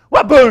going,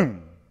 what,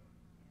 boom?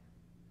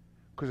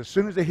 Because as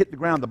soon as they hit the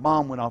ground, the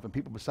bomb went off and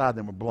people beside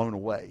them were blown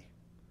away.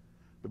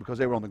 But because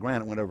they were on the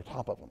ground, it went over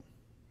top of them.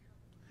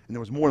 And there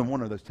was more than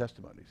one of those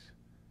testimonies.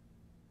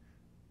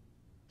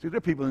 See, there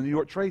are people in the New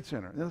York Trade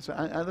Center. Listen,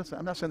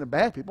 I'm not saying they're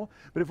bad people,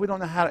 but if we don't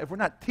know how to, if we're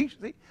not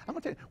teaching, I'm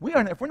going to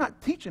tell you, if we're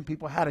not teaching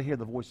people how to hear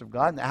the voice of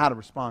God and how to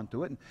respond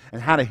to it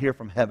and how to hear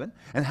from heaven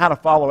and how to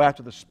follow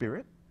after the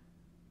Spirit,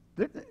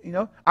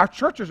 our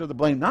churches are to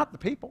blame, not the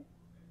people.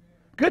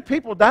 Good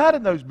people died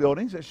in those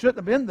buildings that shouldn't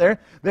have been there,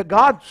 that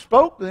God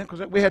spoke to them,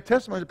 because we had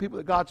testimonies of people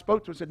that God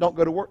spoke to and said, don't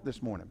go to work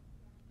this morning.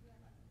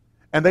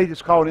 And they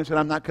just called in and said,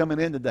 I'm not coming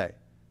in today.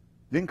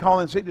 Didn't call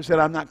in sick, just said,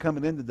 I'm not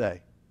coming in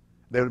today.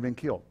 They would have been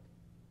killed.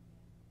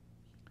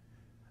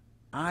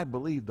 I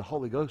believe the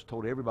Holy Ghost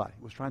told everybody,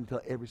 was trying to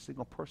tell every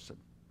single person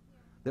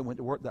that went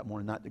to work that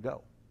morning not to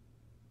go.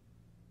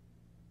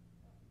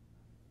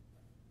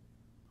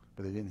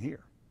 But they didn't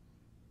hear.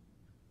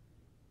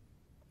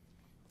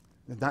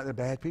 It's not they're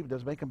bad people. It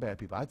doesn't make them bad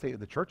people. I tell you,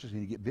 the churches need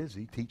to get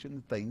busy teaching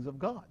the things of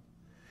God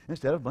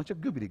instead of a bunch of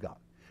goobity God.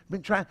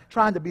 Been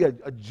trying to be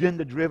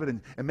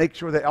agenda-driven and make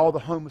sure that all the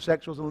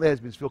homosexuals and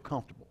lesbians feel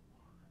comfortable.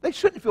 They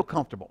shouldn't feel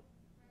comfortable.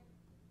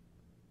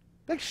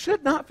 They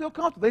should not feel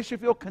comfortable. They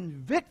should feel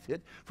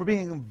convicted for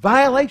being in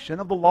violation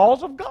of the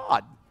laws of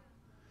God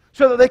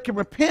so that they can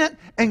repent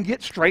and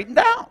get straightened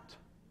out.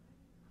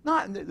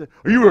 Not,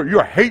 you're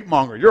a hate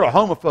monger. You're a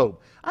homophobe.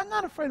 I'm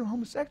not afraid of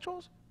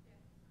homosexuals.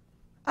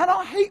 I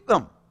don't hate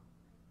them.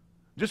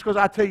 Just because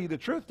I tell you the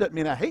truth doesn't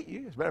mean I hate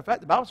you. As a matter of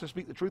fact, the Bible says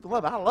speak the truth in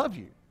love. I love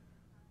you.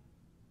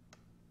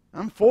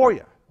 I'm for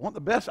you. I want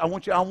the best. I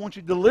want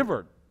you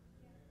delivered.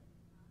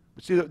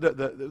 But see,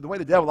 the way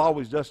the devil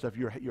always does stuff,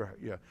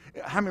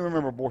 how many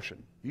remember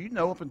abortion? You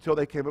know, up until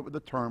they came up with the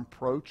term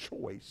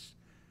pro-choice,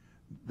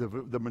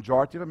 the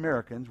majority of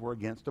Americans were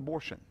against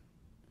abortion.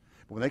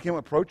 But when they came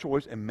with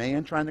pro-choice and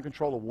man trying to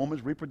control a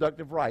woman's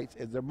reproductive rights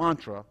as their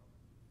mantra,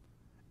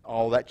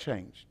 all that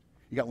changed.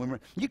 You got women,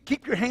 you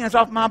keep your hands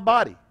off my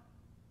body.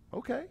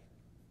 Okay.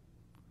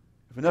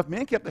 If enough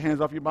men kept their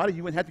hands off your body,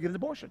 you wouldn't have to get an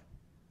abortion.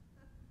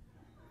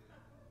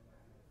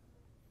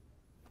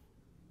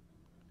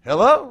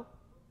 Hello?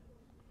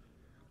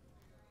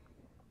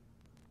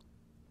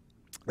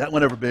 That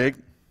went over big.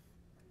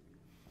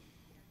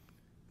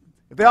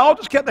 If they all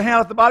just kept their hand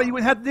off the body, you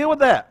wouldn't have to deal with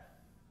that.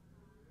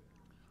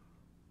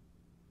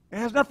 It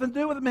has nothing to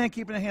do with a man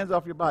keeping his hands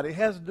off your body. It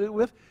has to do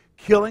with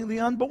killing the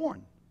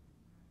unborn.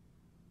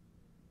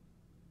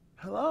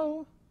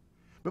 Hello?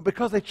 But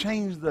because they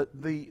changed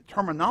the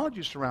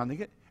terminology surrounding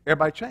it,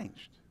 everybody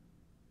changed.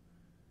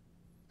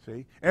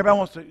 See? Everybody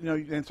wants to,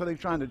 and so they're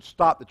trying to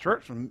stop the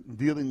church from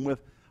dealing with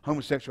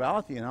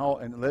homosexuality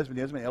and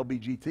lesbianism and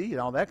LBGT and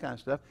all that kind of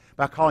stuff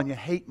by calling you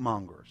hate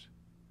mongers.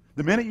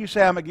 The minute you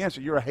say I'm against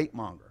it, you're a hate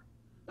monger.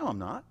 No, I'm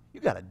not. You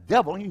got a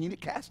devil and you need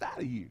it cast out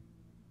of you.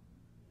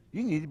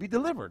 You need to be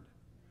delivered.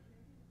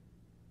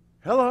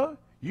 Hello?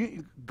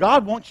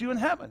 God wants you in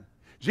heaven.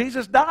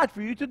 Jesus died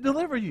for you to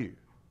deliver you.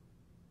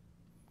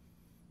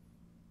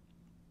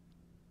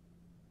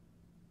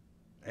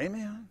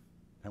 Amen.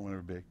 That went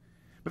over big.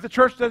 But the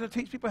church doesn't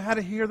teach people how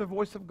to hear the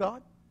voice of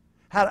God,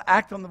 how to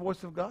act on the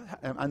voice of God.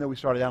 I know we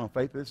started out on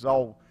faith, but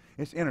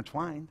it's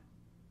intertwined.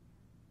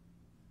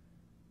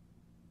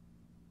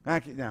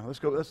 Now, let's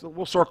go.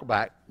 We'll circle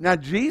back. Now,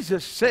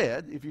 Jesus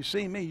said, if you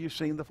see me, you've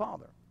seen the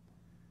Father.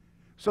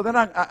 So then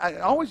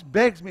it always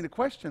begs me to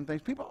question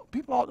things. People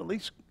ought to at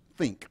least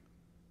think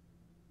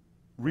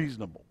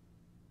reasonable.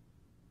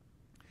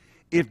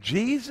 If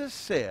Jesus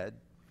said,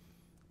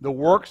 the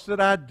works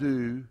that I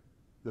do,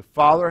 the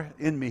Father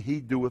in me, he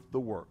doeth the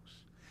works.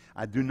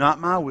 I do not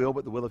my will,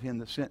 but the will of him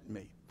that sent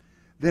me.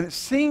 Then it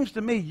seems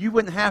to me you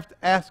wouldn't have to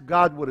ask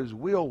God what his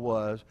will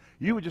was.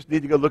 You would just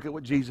need to go look at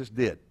what Jesus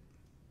did.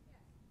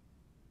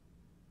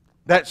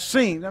 That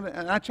seems, and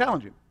I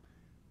challenge you,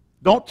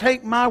 don't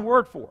take my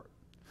word for it.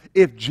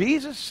 If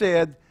Jesus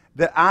said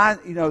that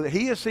that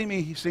he has seen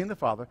me, he's seen the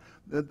Father,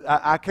 that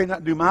I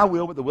cannot do my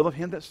will, but the will of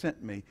him that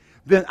sent me,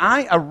 then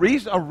a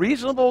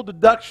reasonable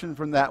deduction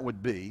from that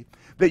would be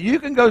that you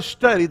can go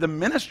study the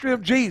ministry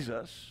of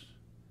Jesus,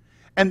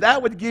 and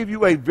that would give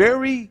you a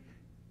very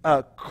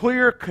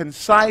clear,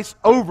 concise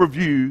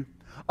overview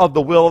of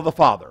the will of the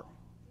Father.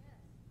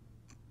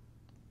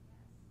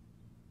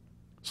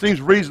 Seems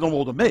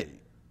reasonable to me.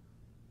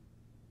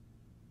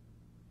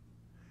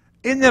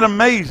 Isn't it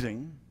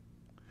amazing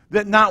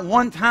that not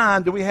one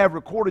time do we have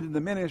recorded in the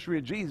ministry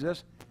of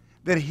Jesus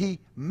that he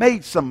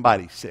made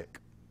somebody sick?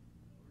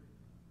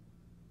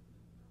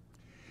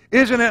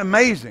 Isn't it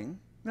amazing?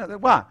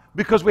 Why?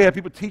 Because we have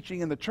people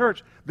teaching in the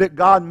church that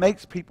God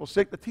makes people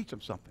sick to teach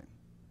them something.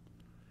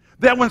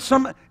 That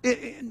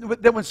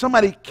when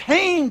somebody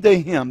came to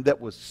him that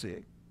was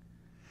sick,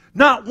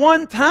 not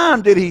one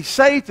time did he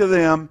say to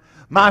them,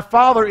 my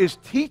Father is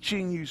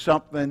teaching you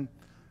something,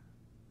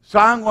 so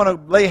I'm going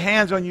to lay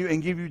hands on you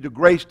and give you the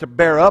grace to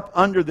bear up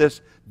under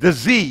this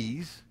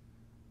disease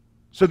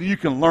so that you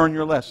can learn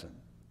your lesson.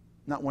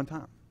 Not one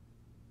time.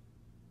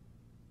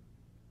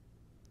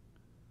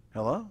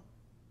 Hello?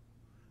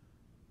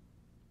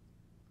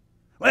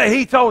 Well,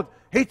 he told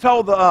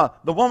the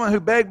woman who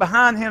begged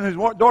behind him, whose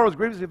daughter was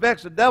grievously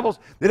vexed with devils,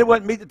 that it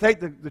wasn't meet to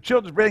take the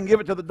children's bread and give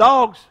it to the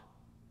dogs.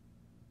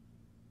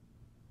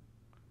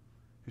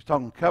 He's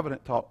talking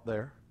covenant talk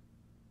there.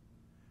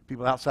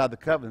 People outside the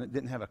covenant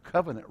didn't have a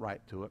covenant right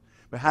to it.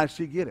 But how did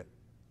she get it?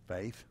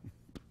 Faith.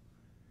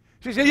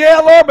 She said, yeah,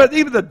 Lord, but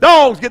even the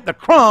dogs get the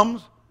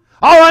crumbs.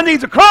 All I need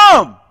is a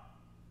crumb.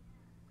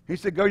 He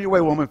said, go your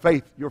way, woman.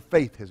 Your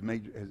faith has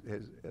made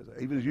you,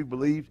 even as you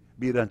believed,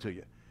 be it unto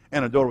you.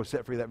 And a daughter was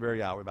set free that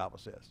very hour, the Bible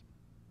says.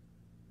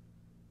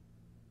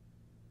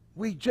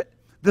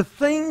 The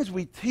things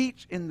we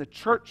teach in the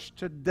church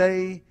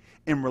today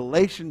in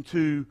relation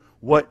to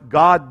what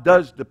God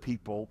does to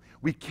people,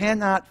 we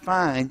cannot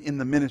find in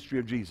the ministry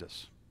of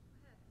Jesus.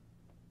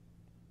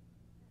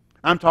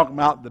 I'm talking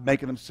about the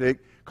making them sick,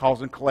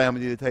 causing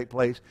calamity to take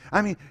place.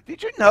 I mean,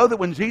 did you know that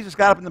when Jesus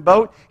got up in the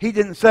boat, he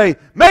didn't say,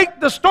 make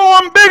the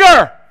storm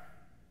bigger.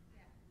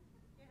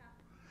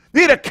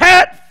 Need a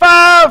Cat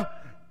 5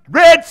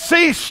 Red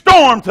Sea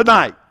storm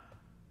tonight.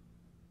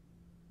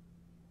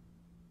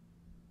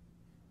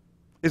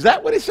 Is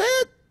that what he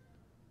said?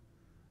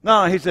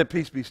 No, he said,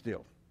 peace be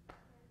still.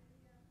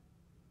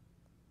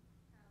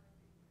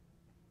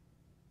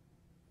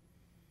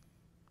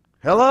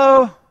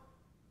 Hello?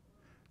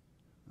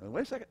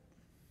 Wait a second.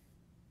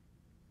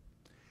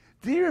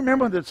 Do you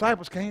remember when the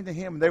disciples came to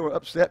him and they were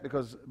upset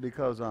because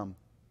the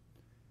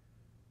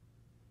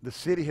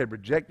city had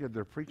rejected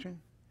their preaching?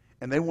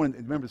 And they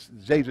wanted, remember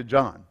James and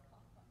John,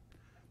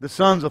 the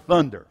sons of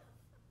thunder,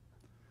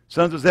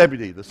 sons of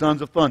Zebedee, the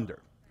sons of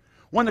thunder,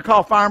 wanted to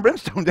call fire and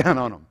brimstone down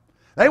on them.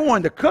 They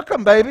wanted to cook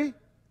them, baby.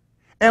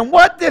 And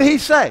what did he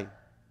say?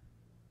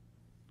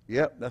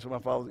 Yep, that's what my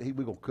father said.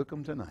 We're going to cook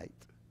them tonight.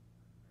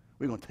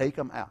 We're going to take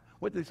them out.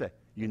 What did he say?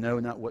 You know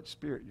not what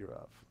spirit you're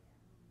of.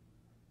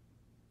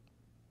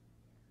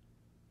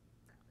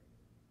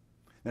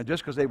 Now,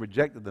 just because they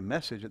rejected the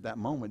message at that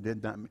moment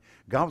did not mean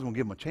God was going to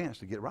give them a chance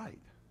to get right.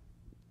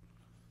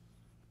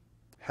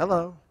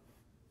 Hello.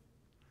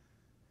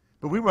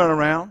 But we run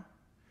around,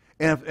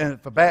 and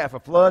if a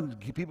flood,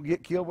 people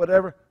get killed,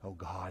 whatever, oh,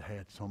 God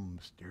had some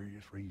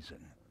mysterious reason.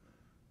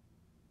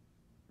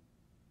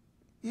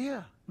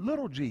 Yeah,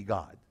 little g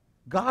God.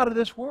 God of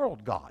this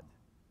world, God.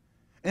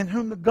 In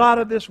whom the God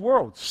of this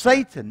world,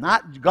 Satan,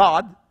 not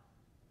God.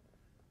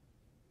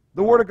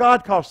 The Word of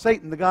God calls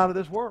Satan the God of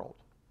this world.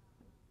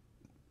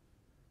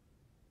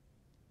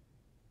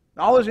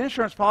 All those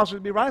insurance policies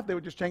would be right if they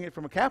would just change it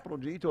from a capital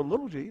G to a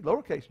little g,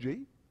 lowercase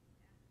g.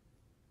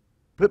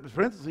 Put the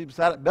parentheses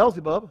beside it,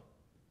 Beelzebub.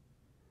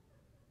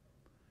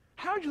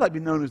 How would you like to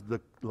be known as the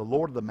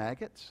Lord of the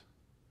maggots?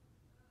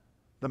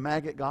 The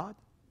maggot God?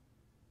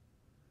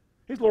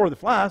 He's Lord of the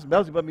flies.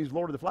 Beelzebub means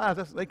Lord of the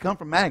flies. They come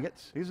from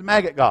maggots. He's a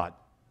maggot God.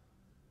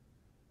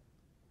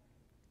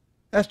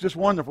 That's just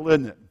wonderful,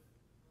 isn't it?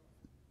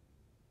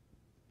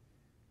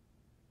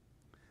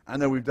 I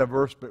know we've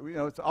diverse, but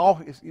it's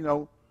all,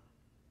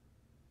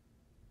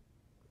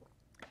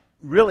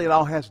 really it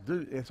all has to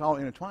do, it's all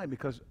intertwined,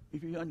 because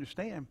if you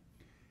understand,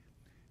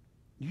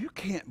 you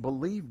can't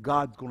believe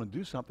God's going to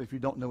do something if you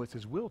don't know it's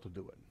His will to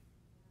do it.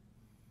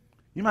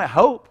 You might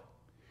hope.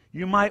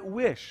 You might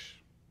wish.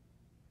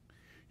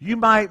 You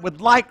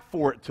would like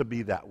for it to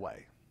be that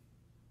way.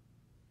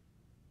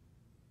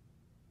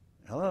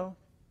 Hello?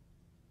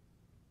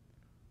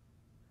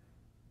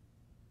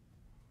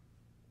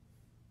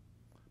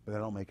 But that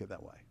don't make it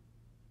that way.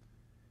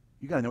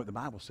 You got to know what the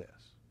Bible says.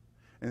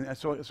 And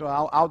so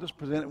I'll just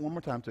present it one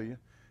more time to you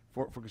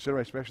for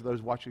consideration, especially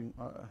those watching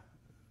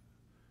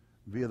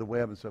via the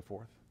web and so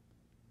forth.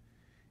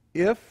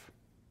 If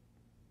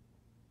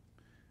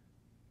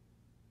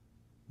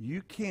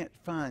you can't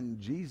find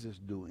Jesus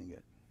doing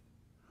it,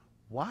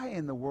 why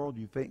in the world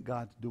do you think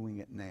God's doing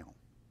it now?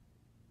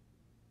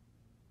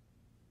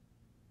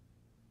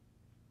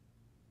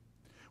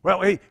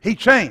 Well, he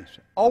changed.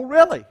 Oh,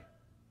 really?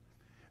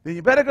 Then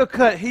you better go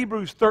cut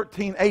Hebrews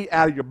 13:8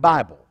 out of your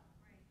Bible.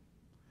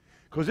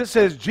 Because it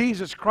says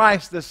Jesus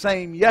Christ the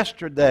same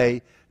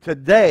yesterday,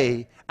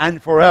 today,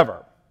 and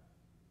forever.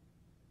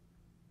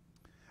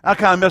 I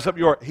kind of mess up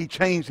he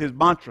changed his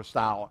mantra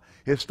style,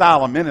 his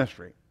style of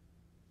ministry.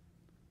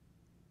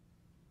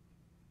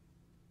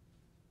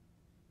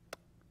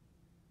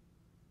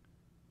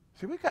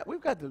 See, we've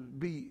got to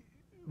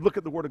look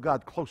at the Word of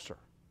God closer.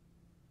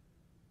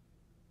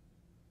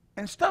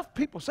 And stuff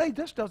people say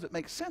just doesn't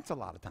make sense a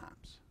lot of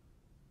times.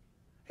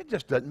 It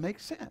just doesn't make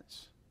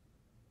sense.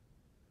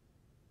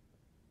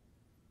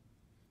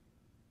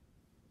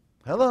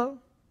 Hello?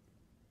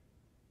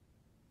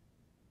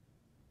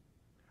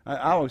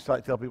 I always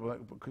like to tell people,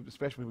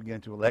 especially when we get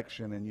into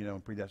election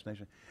and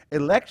predestination.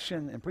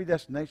 Election and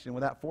predestination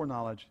without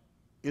foreknowledge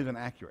isn't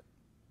accurate.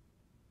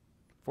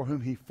 For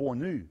whom He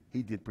foreknew,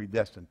 He did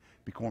predestine,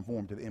 be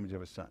conformed to the image of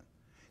His Son.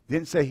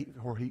 Did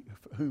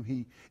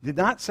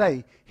not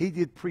say He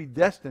did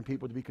predestine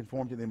people to be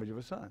conformed to the image of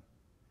His Son.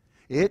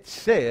 It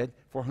said,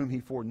 for whom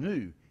He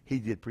foreknew, He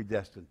did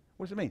predestine.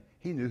 What does it mean?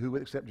 He knew who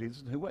would accept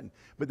Jesus and who wouldn't.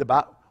 But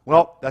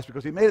that's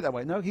because He made it that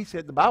way. No, He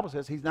said, the Bible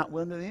says He's not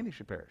willing that any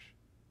should perish.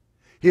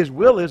 His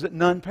will is that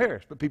none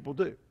perish, but people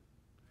do.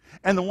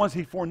 And the ones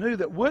He foreknew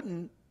that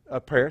wouldn't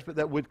perish, but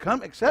that would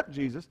come accept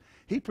Jesus,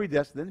 He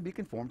predestined them to be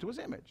conformed to His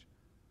image.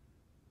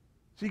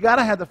 So you got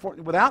to have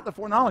without the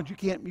foreknowledge, you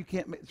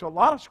can't. So a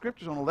lot of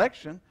scriptures on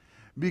election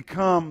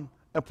become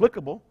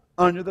applicable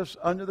under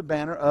the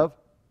banner of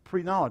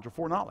pre-knowledge or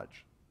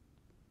foreknowledge.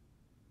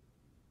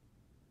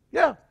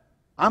 Yeah,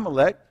 I'm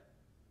elect,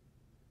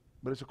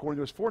 but it's according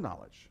to His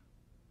foreknowledge.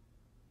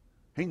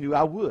 He knew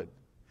I would.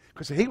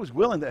 Because He was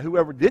willing that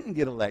whoever didn't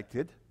get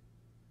elected,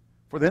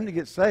 for them to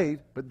get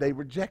saved, but they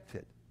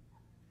rejected.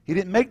 He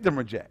didn't make them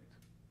reject.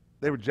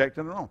 They rejected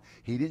on their own.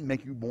 He didn't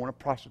make you born a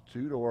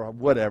prostitute or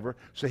whatever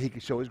so He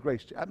could show His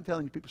grace to you. I'm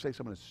telling you, people say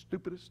some of the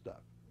stupidest stuff.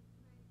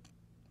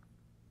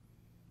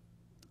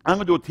 I'm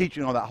going to do a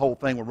teaching on that whole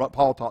thing where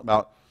Paul talked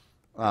about,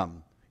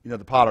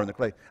 the potter and the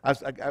clay. I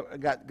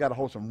got a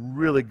hold of some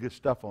really good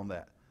stuff on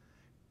that.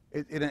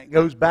 It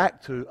goes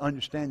back to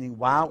understanding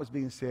why it was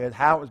being said,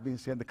 how it was being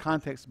said, the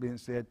context of being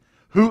said,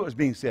 who it was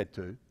being said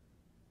to.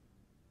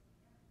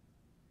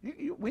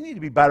 We need to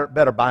be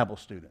better Bible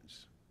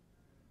students.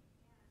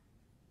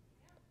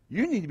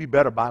 You need to be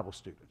better Bible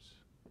students.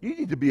 You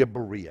need to be a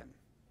Berean.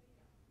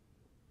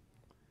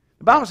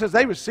 The Bible says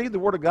they received the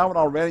Word of God with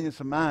all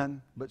readiness of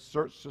mind, but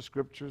searched the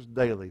Scriptures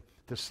daily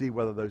to see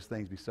whether those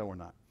things be so or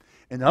not.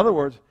 In other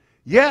words,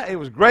 yeah, it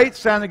was great,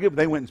 sounded good, but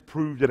they went and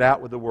proved it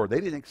out with the Word.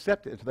 They didn't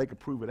accept it until they could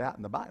prove it out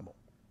in the Bible,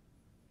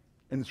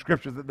 in the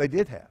Scriptures that they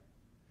did have.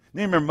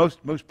 Now, remember,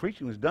 most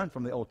preaching was done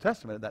from the Old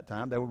Testament at that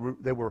time.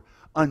 They were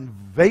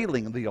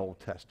unveiling the Old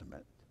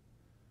Testament.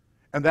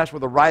 And that's where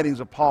the writings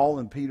of Paul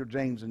and Peter,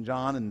 James, and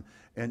John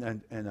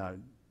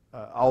and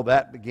all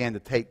that began to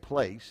take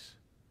place.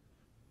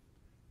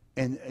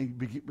 And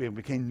it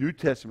became New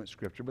Testament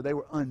Scripture, but they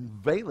were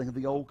unveiling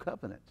the Old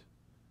Covenant.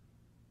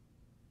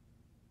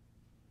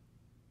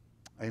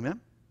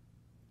 Amen?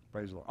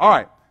 Praise the Lord. All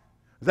right.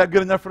 Is that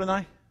good enough for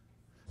tonight?